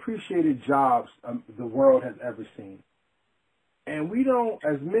underappreciated jobs the world has ever seen. And we don't,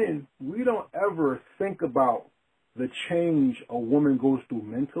 as men, we don't ever think about the change a woman goes through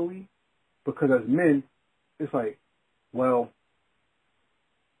mentally, because as men, it's like, well,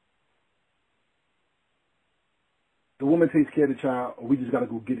 the woman takes care of the child, or we just got to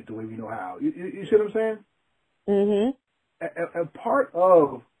go get it the way we know how. You see what I'm saying? Mm-hmm. And part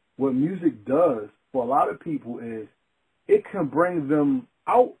of what music does for a lot of people is it can bring them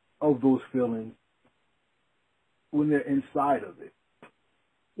out of those feelings when they're inside of it.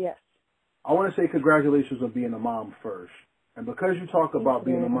 Yes. I want to say congratulations on being a mom first. And because you talk about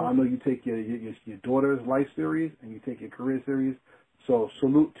being a mom, I know you take your daughter's life serious and you take your career serious. So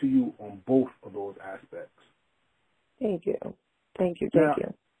salute to you on both of those aspects. Thank you. Thank you.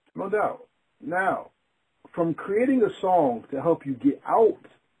 No doubt. Now, from creating a song to help you get out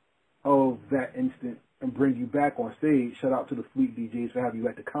of that instant and bring you back on stage, shout out to the Fleet DJs for having you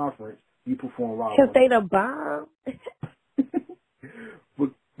at the conference. You perform live. Because they the bomb.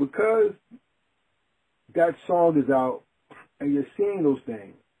 Because that song is out and you're seeing those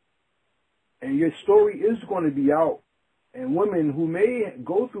things, and your story is going to be out, and women who may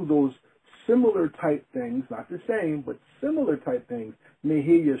go through those similar type things, not the same, but similar type things, may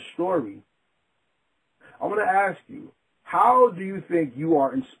hear your story. I want to ask you, how do you think you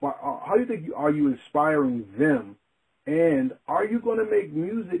are are you inspiring them? And are you going to make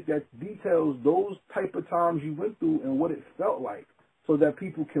music that details those type of times you went through and what it felt like, so that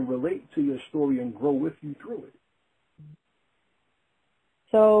people can relate to your story and grow with you through it?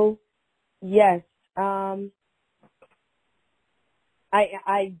 So, yes, I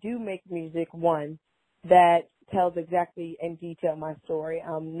do make music, one, that tells exactly in detail my story.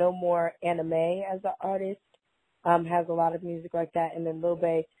 No More Anime as an artist has a lot of music like that. And then Lil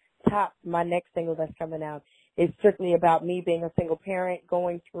Bae Top, my next single that's coming out, is strictly about me being a single parent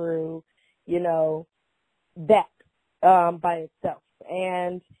going through, that by itself.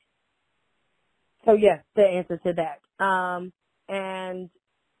 And so, yes, the answer to that. And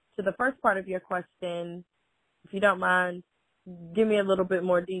to the first part of your question, if you don't mind, give me a little bit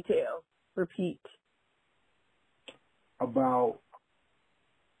more detail. Repeat. About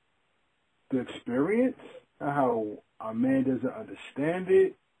the experience, how a man doesn't understand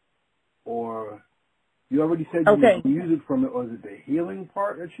it, or you already said you make music from it, or is it the healing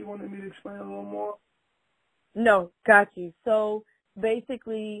part that you wanted me to explain a little more? No, got you. So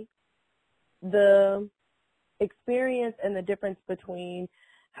basically, the experience and the difference between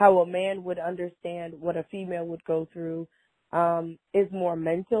how a man would understand what a female would go through is more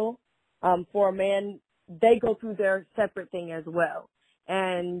mental. For a man, they go through their separate thing as well.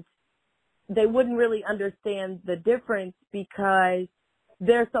 And they wouldn't really understand the difference because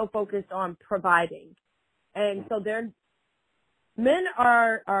they're so focused on providing. And so men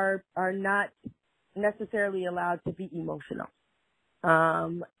are not necessarily allowed to be emotional.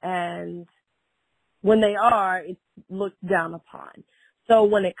 And when they are, it's looked down upon. So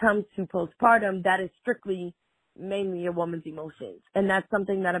when it comes to postpartum, that is strictly mainly a woman's emotions. And that's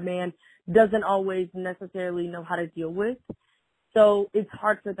something that a man doesn't always necessarily know how to deal with. So it's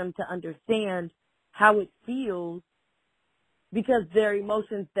hard for them to understand how it feels because they're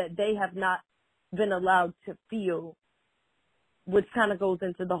emotions that they have not been allowed to feel, which kind of goes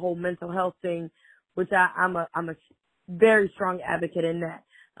into the whole mental health thing, which I'm a very strong advocate in that.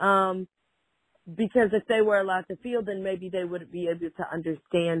 Because if they were allowed to feel, then maybe they would be able to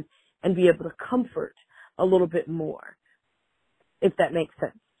understand and be able to comfort a little bit more, if that makes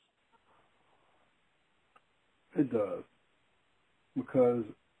sense. It does. Because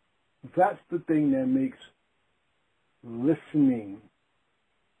that's the thing that makes listening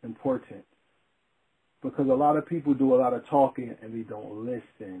important. Because a lot of people do a lot of talking and they don't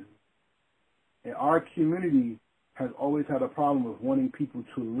listen. And our community has always had a problem with wanting people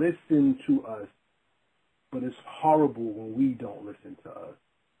to listen to us, but it's horrible when we don't listen to us.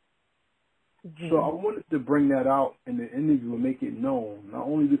 Mm-hmm. So I wanted to bring that out in the interview and make it known, not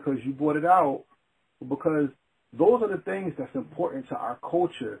only because you brought it out, but because those are the things that's important to our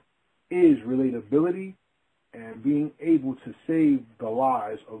culture, is relatability and being able to save the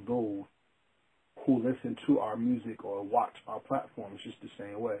lives of those who listen to our music or watch our platforms just the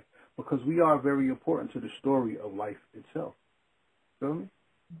same way. Because we are very important to the story of life itself. Feel me?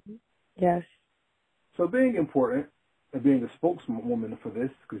 Mm-hmm. Yes. So being important and being a spokeswoman for this,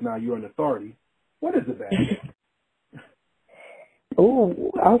 because now you're an authority, what is a bad bitch?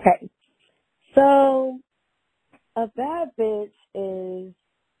 Ooh, okay. So a bad bitch is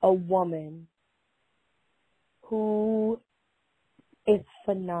a woman who is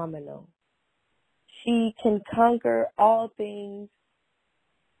phenomenal. She can conquer all things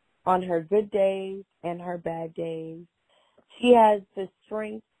on her good days and her bad days. she has the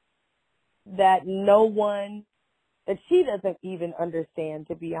strength that that she doesn't even understand,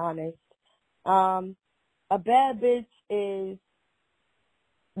 to be honest. A bad bitch is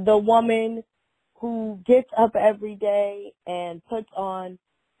the woman who gets up every day and puts on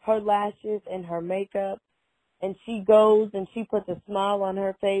her lashes and her makeup, and she goes and she puts a smile on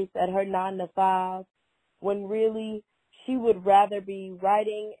her face at her 9 to 5, when really she would rather be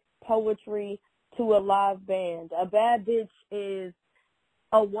writing poetry to a live band. A bad bitch is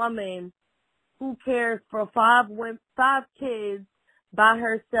a woman who cares for 5 kids by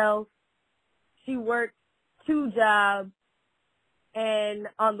herself. She works 2 jobs, and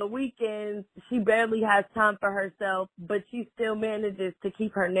on the weekends, she barely has time for herself, but she still manages to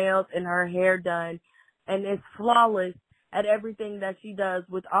keep her nails and her hair done, and is flawless at everything that she does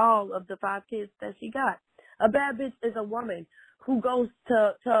with all of the 5 kids that she got. A bad bitch is a woman who goes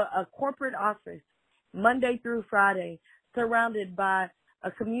to a corporate office Monday through Friday, surrounded by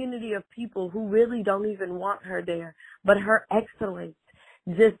a community of people who really don't even want her there, but her excellence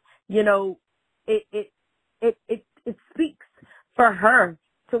just, it speaks for her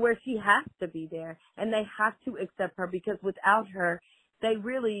to where she has to be there, and they have to accept her, because without her, they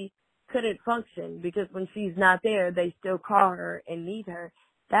really couldn't function, because when she's not there, they still call her and need her.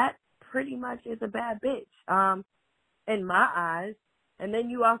 That pretty much is a bad bitch, in my eyes. And then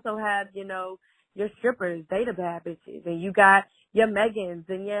you also have, your strippers, they the bad bitches, and you got your Megans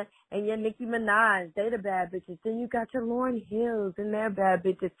and your Nicki Minaj, they the bad bitches. Then you got your Lauryn Hills and they're bad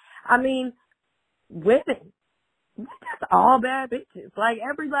bitches. I mean, women, that's all bad bitches. Like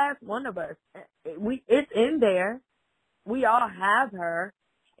every last one of us, it's in there. We all have her.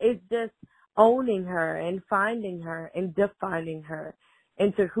 It's just owning her and finding her and defining her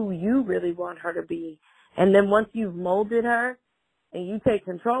into who you really want her to be. And then once you've molded her and you take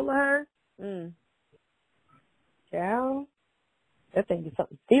control of her, child, that thing is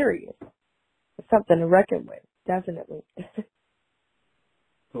something serious. It's something to reckon with, definitely.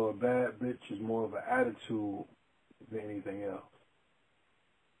 So a bad bitch is more of an attitude than anything else?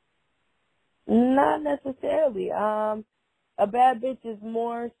 Not necessarily. A bad bitch is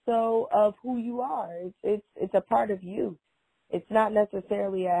more so of who you are. It's a part of you. It's not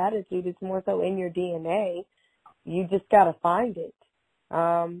necessarily an attitude. It's more so in your DNA. You just gotta find it.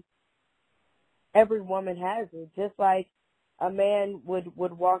 Every woman has it. Just like a man would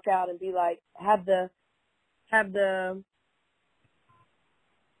walk out and be like, have the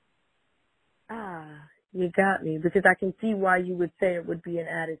you got me, because I can see why you would say it would be an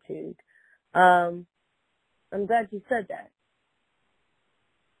attitude. I'm glad you said that.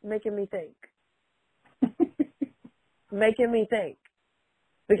 Making me think. Making me think.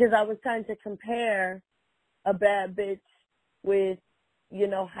 Because I was trying to compare a bad bitch with,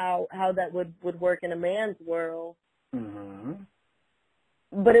 how that would work in a man's world. Mm-hmm.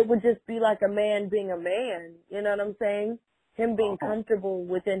 But it would just be like a man being a man. You know what I'm saying? Him being comfortable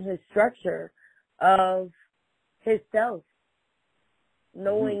within his structure of his self,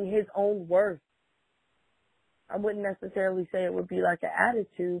 knowing his own worth. I wouldn't necessarily say it would be like an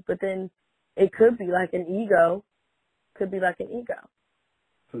attitude, but then it could be like an ego. Could be like an ego.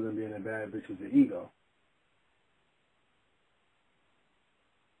 So then being a bad bitch is an ego.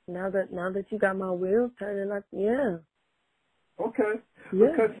 Now that you got my wheels turning, like, yeah. Okay.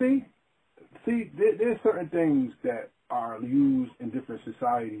 Yeah. Because there's certain things that are used in different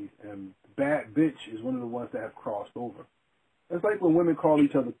societies, and bad bitch is one of the ones that have crossed over. It's like when women call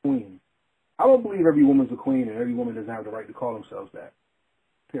each other queen. I don't believe every woman's a queen and every woman doesn't have the right to call themselves that.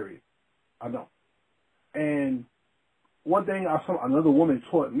 Period. I don't. And one thing another woman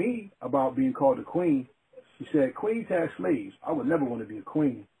taught me about being called a queen, she said, queens had slaves. I would never want to be a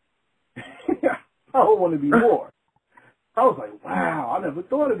queen. I would want to be more. I was like, wow, I never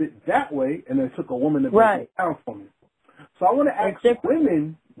thought of it that way, and it took a woman to break it down for me. So I want to ask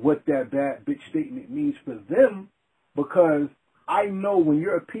women what that bad bitch statement means for them, because I know when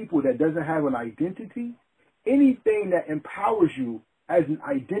you're a people that doesn't have an identity, anything that empowers you as an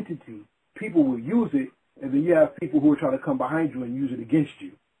identity, people will use it, and then you have people who are trying to come behind you and use it against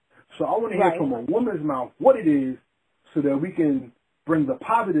you. So I want to hear from a woman's mouth what it is so that we can bring the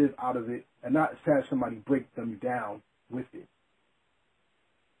positive out of it and not have somebody break them down with it.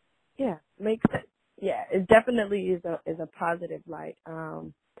 Yeah, makes sense. Yeah, it definitely is a positive light.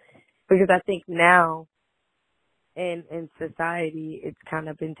 Because I think now in society it's kind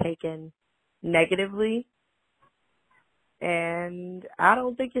of been taken negatively, and I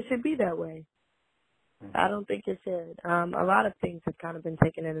don't think it should be that way. I don't think it should. A lot of things have kind of been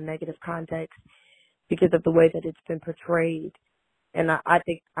taken in a negative context because of the way that it's been portrayed. And I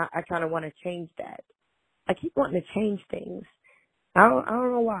think I kind of want to change that. I keep wanting to change things. I don't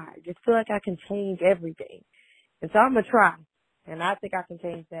know why. I just feel like I can change everything. And so I'm going to try. And I think I can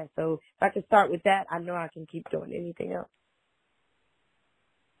change that. So if I can start with that, I know I can keep doing anything else.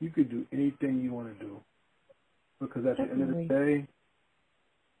 You could do anything you want to do. Because at the end of the day,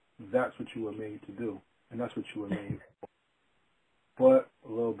 that's what you were made to do. And that's what you were made for. But,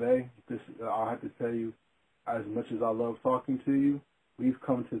 Lil Bae, I have to tell you, as much as I love talking to you, we've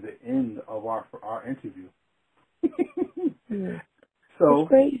come to the end of our interview. So,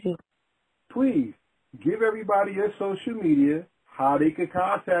 crazy. Please, give everybody your social media, how they can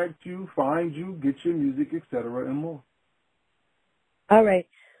contact you, find you, get your music, etc., and more. All right.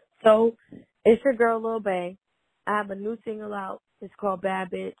 So, it's your girl, Lil Bae. I have a new single out. It's called Bad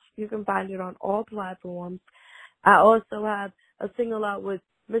Bitch. You can find it on all platforms. I also have a single out with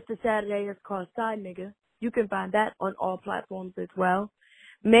Mr. Saturday. It's called Side Nigga. You can find that on all platforms as well.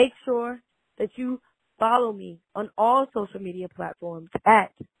 Make sure that you follow me on all social media platforms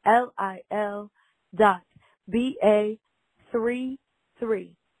at LIL.BA33.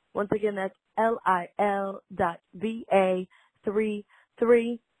 Once again, that's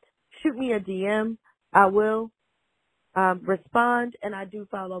LIL.BA33. Shoot me a DM. I will respond, and I do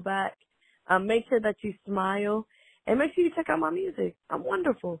follow back. Make sure that you smile, and make sure you check out my music. I'm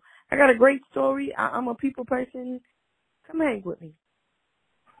wonderful. I got a great story. I'm a people person. Come hang with me.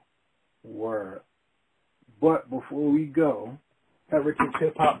 Word. But before we go, Heritage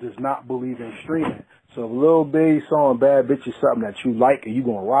Hip Hop does not believe in streaming. So if Lil Bae's song Bad Bitch is something that you like and you're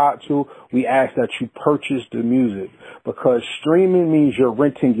going to ride to, we ask that you purchase the music. Because streaming means you're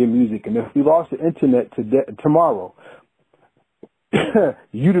renting your music. And if we lost the internet tomorrow,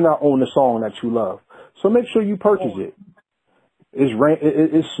 you do not own the song that you love. So make sure you purchase it.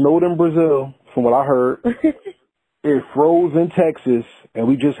 It snowed in Brazil, from what I heard. It froze in Texas, and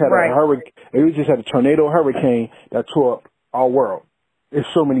we just had a hurricane. We just had a tornado hurricane that tore up our world. There's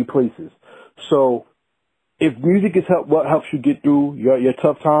so many places. So if music is what helps you get through your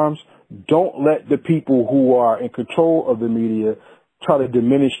tough times, don't let the people who are in control of the media try to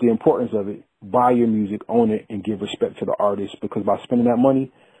diminish the importance of it. Buy your music, own it, and give respect to the artists, because by spending that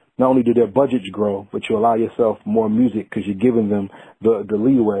money, not only do their budgets grow, but you allow yourself more music because you're giving them the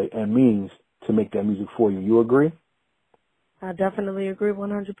leeway and means to make that music for you. You agree? I definitely agree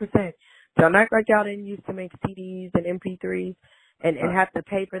 100%. Don't act like y'all didn't used to make CDs and MP3s and have to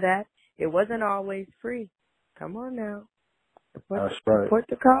pay for that. It wasn't always free. Come on now. That's right. Support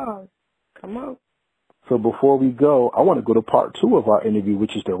the cause. Come on. So before we go, I want to go to part 2 of our interview,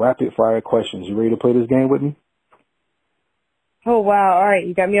 which is the rapid fire questions. You ready to play this game with me? Oh, wow. All right.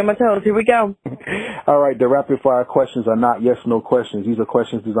 You got me on my toes. Here we go. All right. The rapid fire questions are not yes, no questions. These are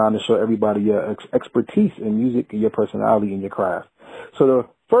questions designed to show everybody your expertise in music and your personality and your craft. So the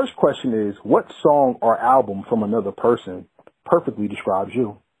first question is, what song or album from another person perfectly describes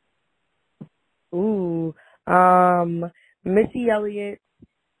you? Ooh. Missy Elliott.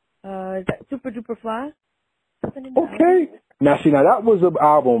 Is that Super Duper Fly? Okay. Now that was an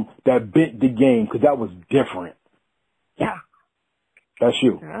album that bent the game because that was different. Yeah. That's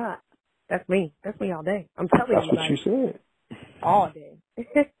you. That's me. That's me all day. I'm telling you. That's what you said. All day.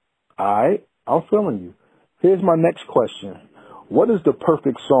 All right. I'm feeling you. Here's my next question. What is the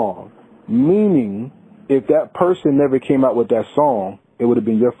perfect song? Meaning, if that person never came out with that song, it would have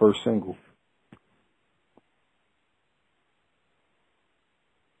been your first single.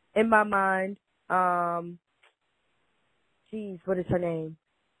 In my mind, what is her name?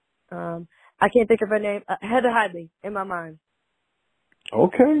 I can't think of her name. Heather Hadley, in my mind.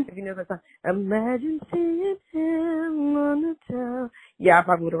 Okay. If you know that song. Imagine seeing him on the town. Yeah, I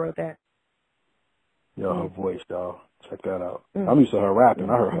probably would have wrote that. Yo, her voice, dog. Check that out. I'm used to her rapping.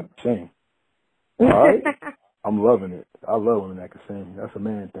 I heard her sing. All right. I'm loving it. I love women that can sing. That's a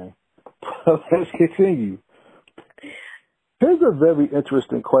man thing. Let's continue. Here's a very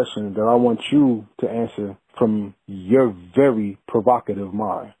interesting question that I want you to answer from your very provocative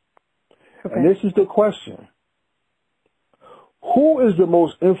mind. Okay. And this is the question. Who is the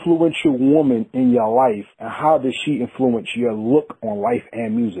most influential woman in your life, and how does she influence your look on life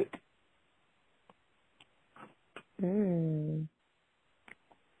and music?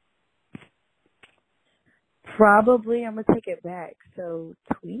 Probably, I'm going to take it back. So,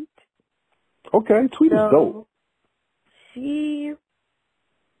 Tweet. Okay, Tweet is dope.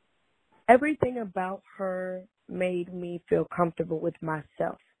 Everything about her made me feel comfortable with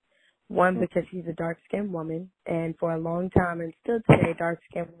myself. One, because she's a dark-skinned woman, and for a long time, and still today,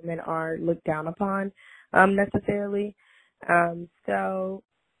 dark-skinned women are looked down upon, necessarily. So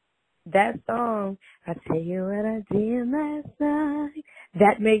that song, I tell you what I did last night,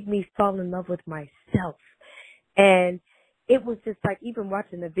 that made me fall in love with myself. And it was just like, even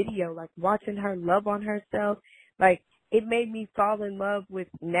watching the video, like watching her love on herself, like it made me fall in love with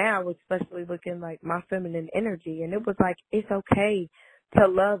now, especially looking like my feminine energy. And it was like, it's okay to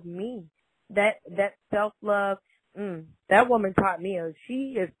love me. That self-love, that woman taught me,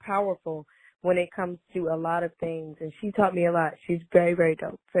 she is powerful when it comes to a lot of things. And she taught me a lot. She's very, very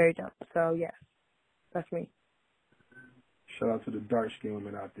dope. Very dope. So yes, that's me. Shout out to the dark-skinned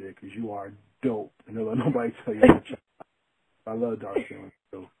women out there, because you are dope. And don't let nobody tell you that. I love dark-skinned women,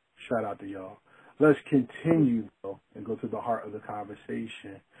 so shout out to y'all. Let's continue, though, and go to the heart of the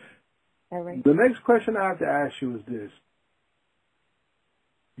conversation. All right. The next question I have to ask you is this.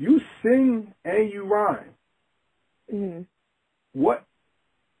 You sing and you rhyme. Mm-hmm. What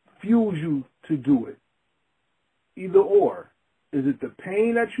fuels you to do it? Either or. Is it the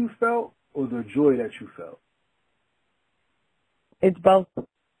pain that you felt or the joy that you felt? It's both.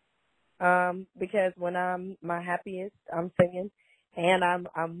 Because when I'm my happiest, I'm singing and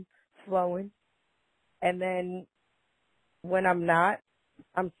I'm flowing. And then when I'm not,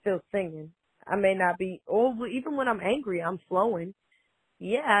 I'm still singing. I may not be, or even when I'm angry, I'm flowing.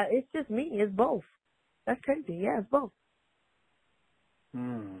 Yeah, it's just me. It's both. That's crazy. Yeah, it's both.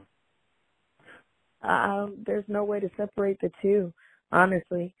 There's no way to separate the two,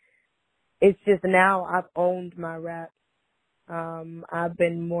 honestly. It's just now I've owned my rap. I've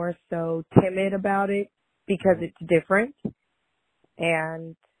been more so timid about it because it's different,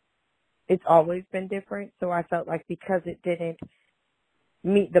 and it's always been different. So I felt like because it didn't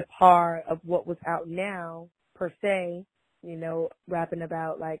meet the par of what was out now, per se, you know, rapping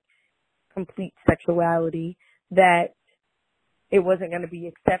about like complete sexuality, that it wasn't going to be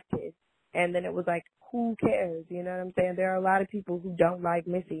accepted. And then it was like, who cares? You know what I'm saying? There are a lot of people who don't like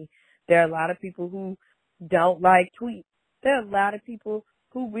Missy. There are a lot of people who don't like Tweet. There are a lot of people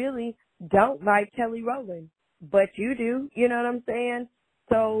who really don't like Kelly Rowland, but you do. You know what I'm saying?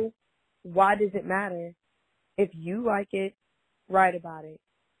 So why does it matter? If you like it, write about it.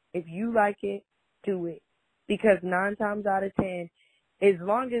 If you like it, do it. Because 9 times out of 10, as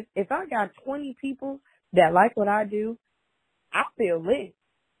long as, if I got 20 people that like what I do, I feel lit.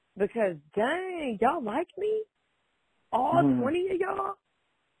 Because dang, y'all like me? All 20 of y'all?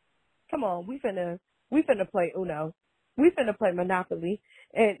 Come on, we finna play Uno. We finna play Monopoly.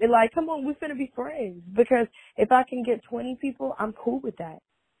 And like, come on, we finna be friends. Because if I can get 20 people, I'm cool with that.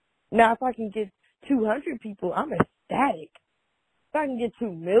 Now, if I can get 200 people, I'm ecstatic. If I can get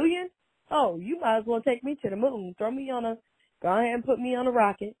 2 million, oh, you might as well take me to the moon. Go ahead and put me on a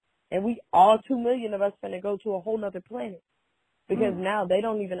rocket. And we, all 2 million of us, finna go to a whole nother planet. Because now they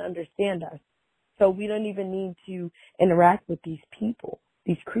don't even understand us. So we don't even need to interact with these people,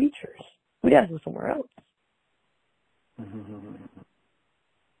 these creatures. We gotta go somewhere else. I'm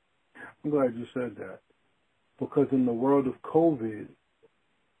glad you said that. Because in the world of COVID,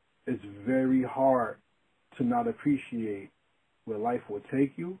 it's very hard to not appreciate where life will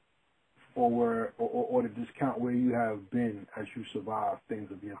take you, or to discount where you have been as you survive things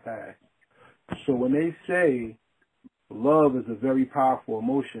of your past. So when they say love is a very powerful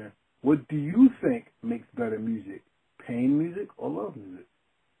emotion, what do you think makes better music? Pain music or love music?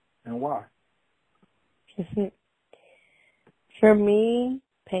 And why? For me,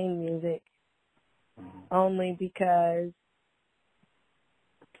 pain music. Only because,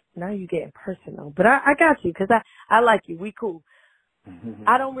 now you're getting personal. But I got you, because I like you. We cool.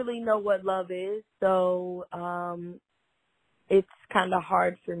 I don't really know what love is, so it's kind of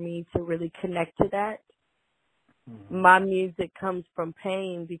hard for me to really connect to that. My music comes from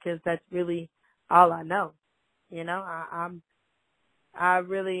pain because that's really all I know. You know, I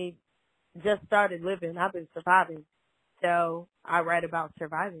really just started living. I've been surviving. So I write about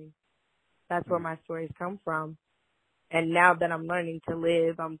surviving. That's where my stories come from. And now that I'm learning to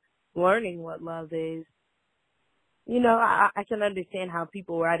live, I'm learning what love is. You know, I can understand how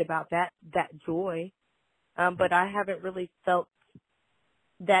people write about that joy. But I haven't really felt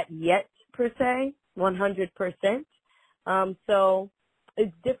that yet, per se, 100%. So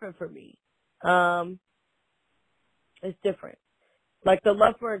it's different for me. It's different. Like the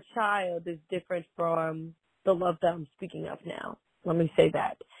love for a child is different from the love that I'm speaking of now. Let me say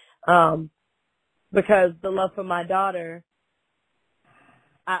that. Because the love for my daughter,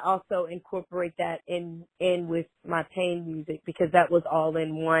 I also incorporate that in with my pain music, because that was all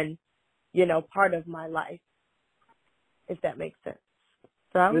in one, you know, part of my life, if that makes sense.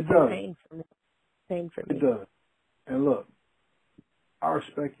 So I would say pain for me. Pain for me. It does. And look, I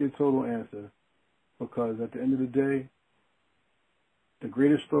respect your total answer, because at the end of the day, the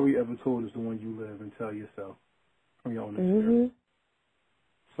greatest story ever told is the one you live and tell yourself from your own experience.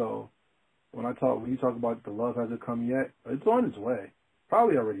 So when you talk about the love hasn't come yet, it's on its way.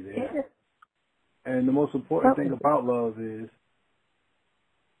 Probably already there. Yeah. And the most important thing about love is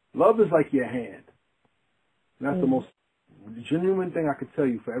like your hand. And that's the most genuine thing I could tell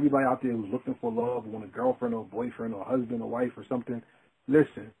you for everybody out there who's looking for love, want a girlfriend or a boyfriend or a husband or wife or something.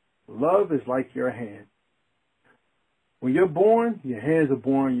 Listen, love is like your hand. When you're born, your hands are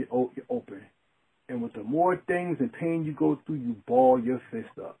born, you're open. And with the more things and pain you go through, you ball your fist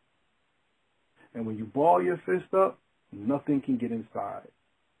up. And when you ball your fist up, nothing can get inside.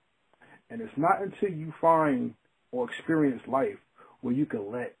 And it's not until you find or experience life where you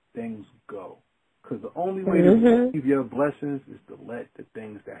can let things go. Because the only way to receive your blessings is to let the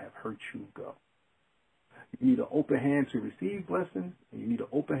things that have hurt you go. You need an open hand to receive blessings, and you need an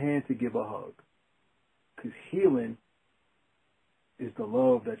open hand to give a hug. Because healing is the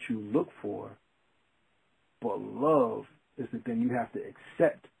love that you look for, but love is the thing you have to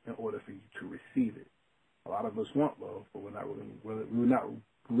accept in order for you to receive it. A lot of us want love, but we're not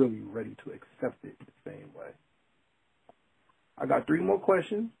really ready to accept it the same way. I got 3 more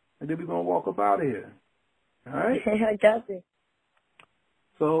questions, and then we're going to walk up out of here. All right? I got it.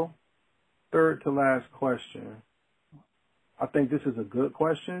 So, third to last question. I think this is a good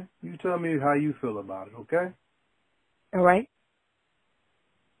question. You tell me how you feel about it, okay? All right.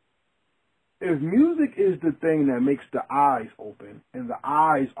 If music is the thing that makes the eyes open, and the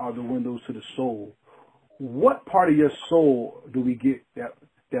eyes are the windows to the soul, what part of your soul do we get that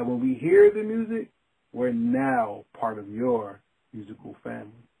when we hear the music, we're now part of your musical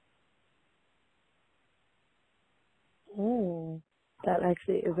family? That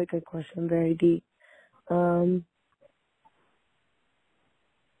actually is a good question, very deep.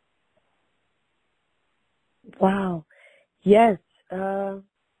 Wow. Yes.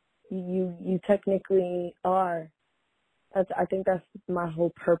 You technically are. I think that's my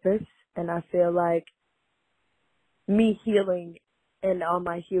whole purpose, and I feel like me healing and on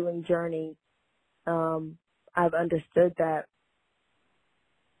my healing journey, I've understood that,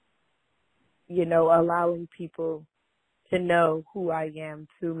 allowing people to know who I am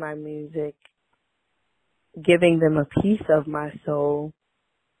through my music, giving them a piece of my soul,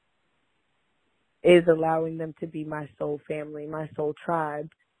 is allowing them to be my soul family, my soul tribe,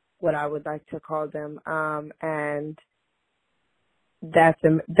 what I would like to call them, and that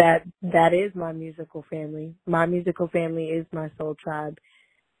is my musical family. My musical family is my soul tribe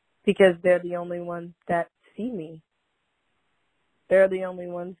because they're the only ones that see me. They're the only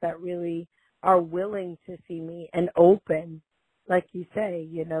ones that really are willing to see me and open, like you say.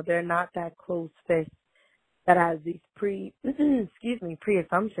 They're not that close fist that has these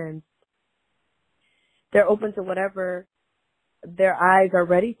pre-assumptions. They're open to whatever their eyes are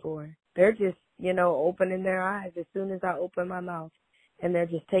ready for. They're just, opening their eyes as soon as I open my mouth, and they're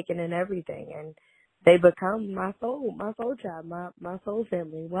just taking in everything, and they become my soul tribe, my soul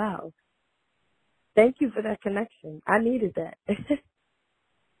family. Wow. Thank you for that connection. I needed that.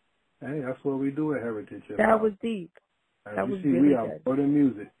 Hey, that's what we do at Heritage. That was deep. As you see, we are more than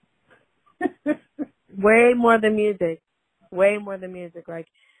music. Way more than music. Way more than music.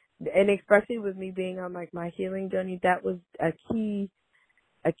 And especially with me being on my healing journey, that was a key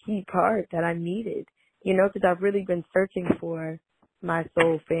part that I needed, because I've really been searching for my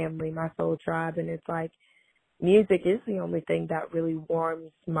soul family, my soul tribe. And it's like, music is the only thing that really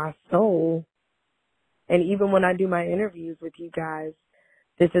warms my soul. And even when I do my interviews with you guys,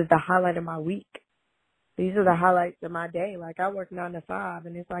 this is the highlight of my week. These are the highlights of my day. I work 9 to 5,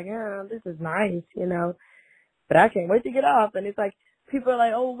 and it's like, this is nice, but I can't wait to get off. And it's like, people are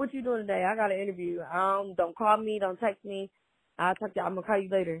like, oh, what you doing today? I got an interview. Don't call me. Don't text me. I'll talk to you. I'm going to call you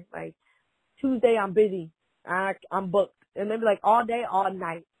later. Tuesday, I'm busy. I'm booked. And they be like, all day, all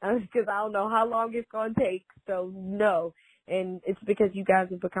night. Because I don't know how long it's going to take. So, no. And it's because you guys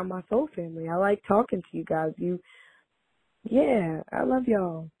have become my soul family. I like talking to you guys. Yeah, I love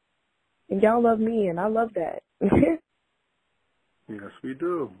y'all. And y'all love me, and I love that. Yes, we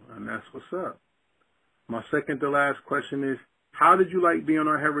do. And that's what's up. My second to last question is, how did you like being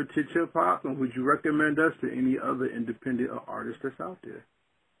on Heritage Hip Hop, and would you recommend us to any other independent artists that's out there?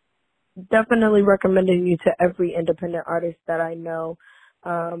 Definitely recommending you to every independent artist that I know.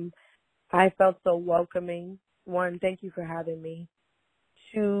 I felt so welcoming. 1, thank you for having me.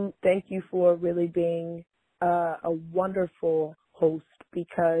 2, thank you for really being a wonderful host,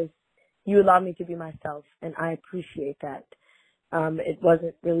 because you allowed me to be myself, and I appreciate that. It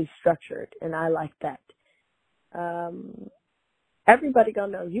wasn't really structured, and I like that. Everybody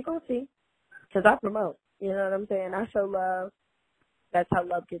gonna know. You gonna see, because I promote. You know what I'm saying? I show love. That's how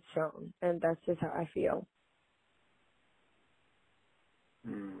love gets shown, and that's just how I feel.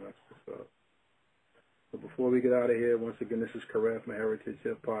 That's what's up. But before we get out of here, once again, this is Karev from Heritage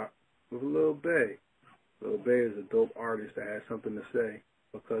Hip Hop with Lil Bae. Lil Bae is a dope artist that has something to say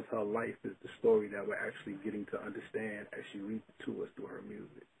because her life is the story that we're actually getting to understand as she reads it to us through her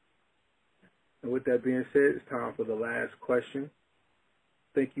music. And with that being said, it's time for the last question.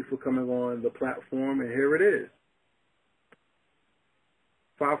 Thank you for coming on the platform, and here it is.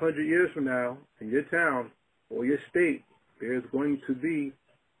 500 years from now, in your town or your state, there's going to be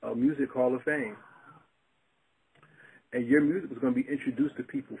a music hall of fame. And your music is going to be introduced to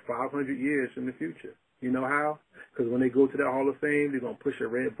people 500 years in the future. You know how? Because when they go to that hall of fame, they're going to push a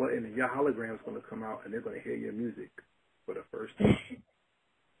red button, and your hologram is going to come out, and they're going to hear your music for the first time.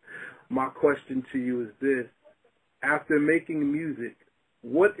 My question to you is this. After making music,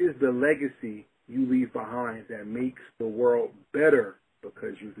 what is the legacy you leave behind that makes the world better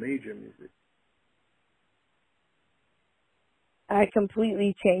because you've made your music? I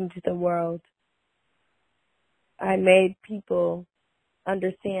completely changed the world. I made people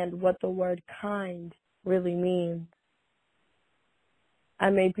understand what the word kind really means. I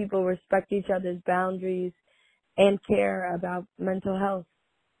made people respect each other's boundaries and care about mental health.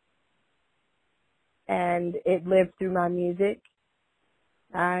 And it lived through my music.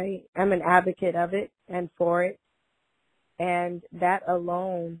 I am an advocate of it and for it. And that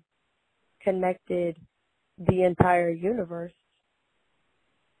alone connected the entire universe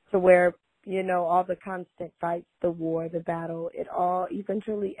to where, you know, all the constant fights, the war, the battle, it all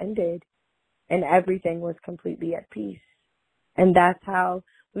eventually ended and everything was completely at peace. And that's how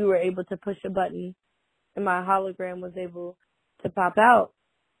we were able to push a button and my hologram was able to pop out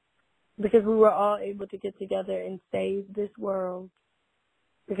because we were all able to get together and save this world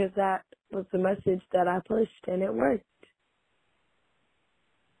because that was the message that I pushed and it worked.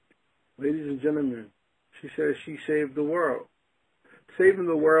 Ladies and gentlemen, she says she saved the world. Saving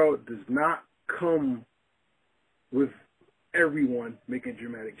the world does not come with everyone making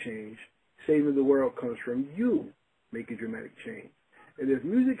dramatic change. Saving the world comes from you making dramatic change. And if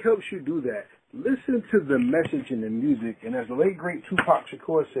music helps you do that, listen to the message in the music. And as the late, great Tupac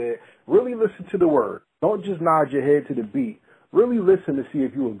Shakur said, really listen to the word. Don't just nod your head to the beat. Really listen to see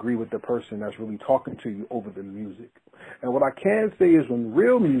if you agree with the person that's really talking to you over the music. And what I can say is when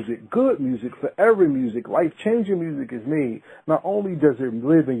real music, good music, forever music, life-changing music is made, not only does it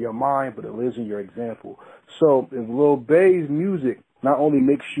live in your mind, but it lives in your example. So if Lil Bae's music not only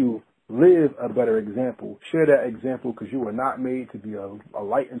makes you live a better example, share that example because you were not made to be a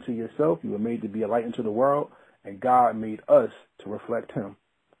light unto yourself. You were made to be a light into the world, and God made us to reflect him.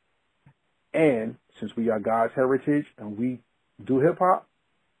 And since we are God's heritage and we do hip-hop,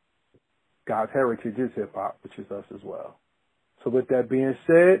 God's heritage is hip-hop, which is us as well. So with that being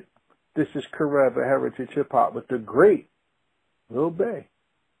said, this is Karev at Heritage Hip-Hop with the great Lil Bae.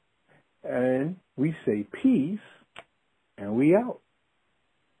 And we say peace, and we out.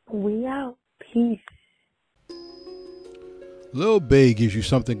 We out. Peace. Lil Bae gives you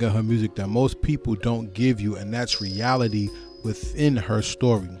something in her music that most people don't give you, and that's reality within her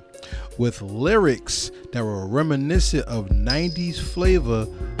story. With lyrics that were reminiscent of 90s flavor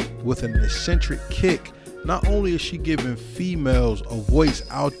with an eccentric kick, not only is she giving females a voice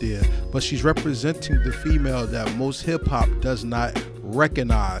out there, but she's representing the female that most hip-hop does not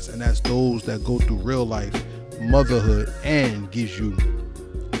recognize, and that's those that go through real life, motherhood, and gives you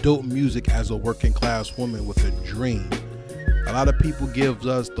dope music as a working class woman with a dream. A lot of people give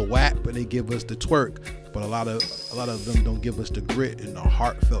us the WAP and they give us the twerk, but a lot of them don't give us the grit and the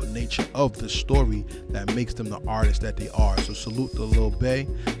heartfelt nature of the story that makes them the artists that they are. So salute to Lil Bae,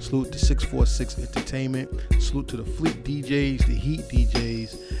 salute to 646 Entertainment, salute to the Fleet DJs, the Heat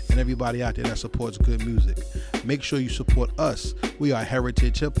DJs, and everybody out there that supports good music. Make sure you support us. We are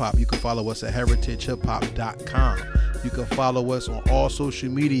Heritage Hip Hop. You can follow us at heritagehiphop.com. You can follow us on all social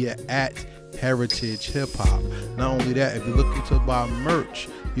media at Heritage Hip Hop. Not only that, if you're looking to buy merch,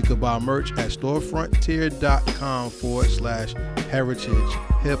 you can buy merch at storefrontier.com/Heritage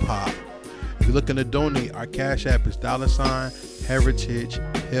Hip Hop. If you're looking to donate, our Cash App is $Heritage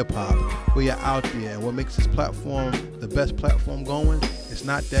Hip Hop. We are out there, and what makes this platform the best platform going, it's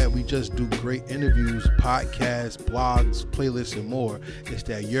not that we just do great interviews, podcasts, blogs, playlists, and more. It's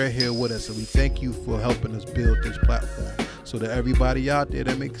that you're here with us, and we thank you for helping us build this platform. So to everybody out there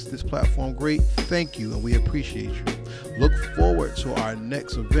that makes this platform great, thank you, and we appreciate you. Look forward to our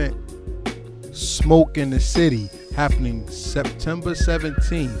next event, Smoke in the City, happening September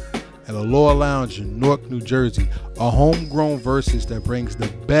 17th at Allure Lounge in Newark, New Jersey. A homegrown versus that brings the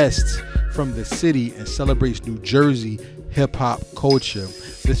best from the city and celebrates New Jersey hip-hop culture.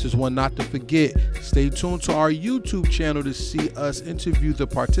 This This is one not to forget. Stay tuned to our YouTube channel to see us interview the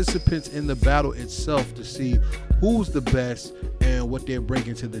participants in the battle itself to see who's the best and what they're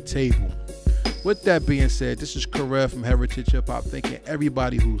bringing to the table. With that being said, this is Karev from Heritage Hip Hop, thanking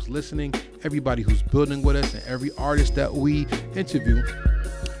everybody who's listening, everybody who's building with us, and every artist that we interview.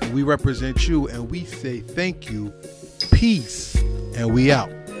 We represent you, and we say thank you, peace, and we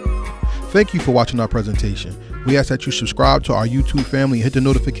out. Thank you for watching our presentation. We ask that you subscribe to our YouTube family and hit the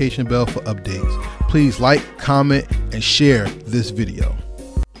notification bell for updates. Please like, comment, and share this video.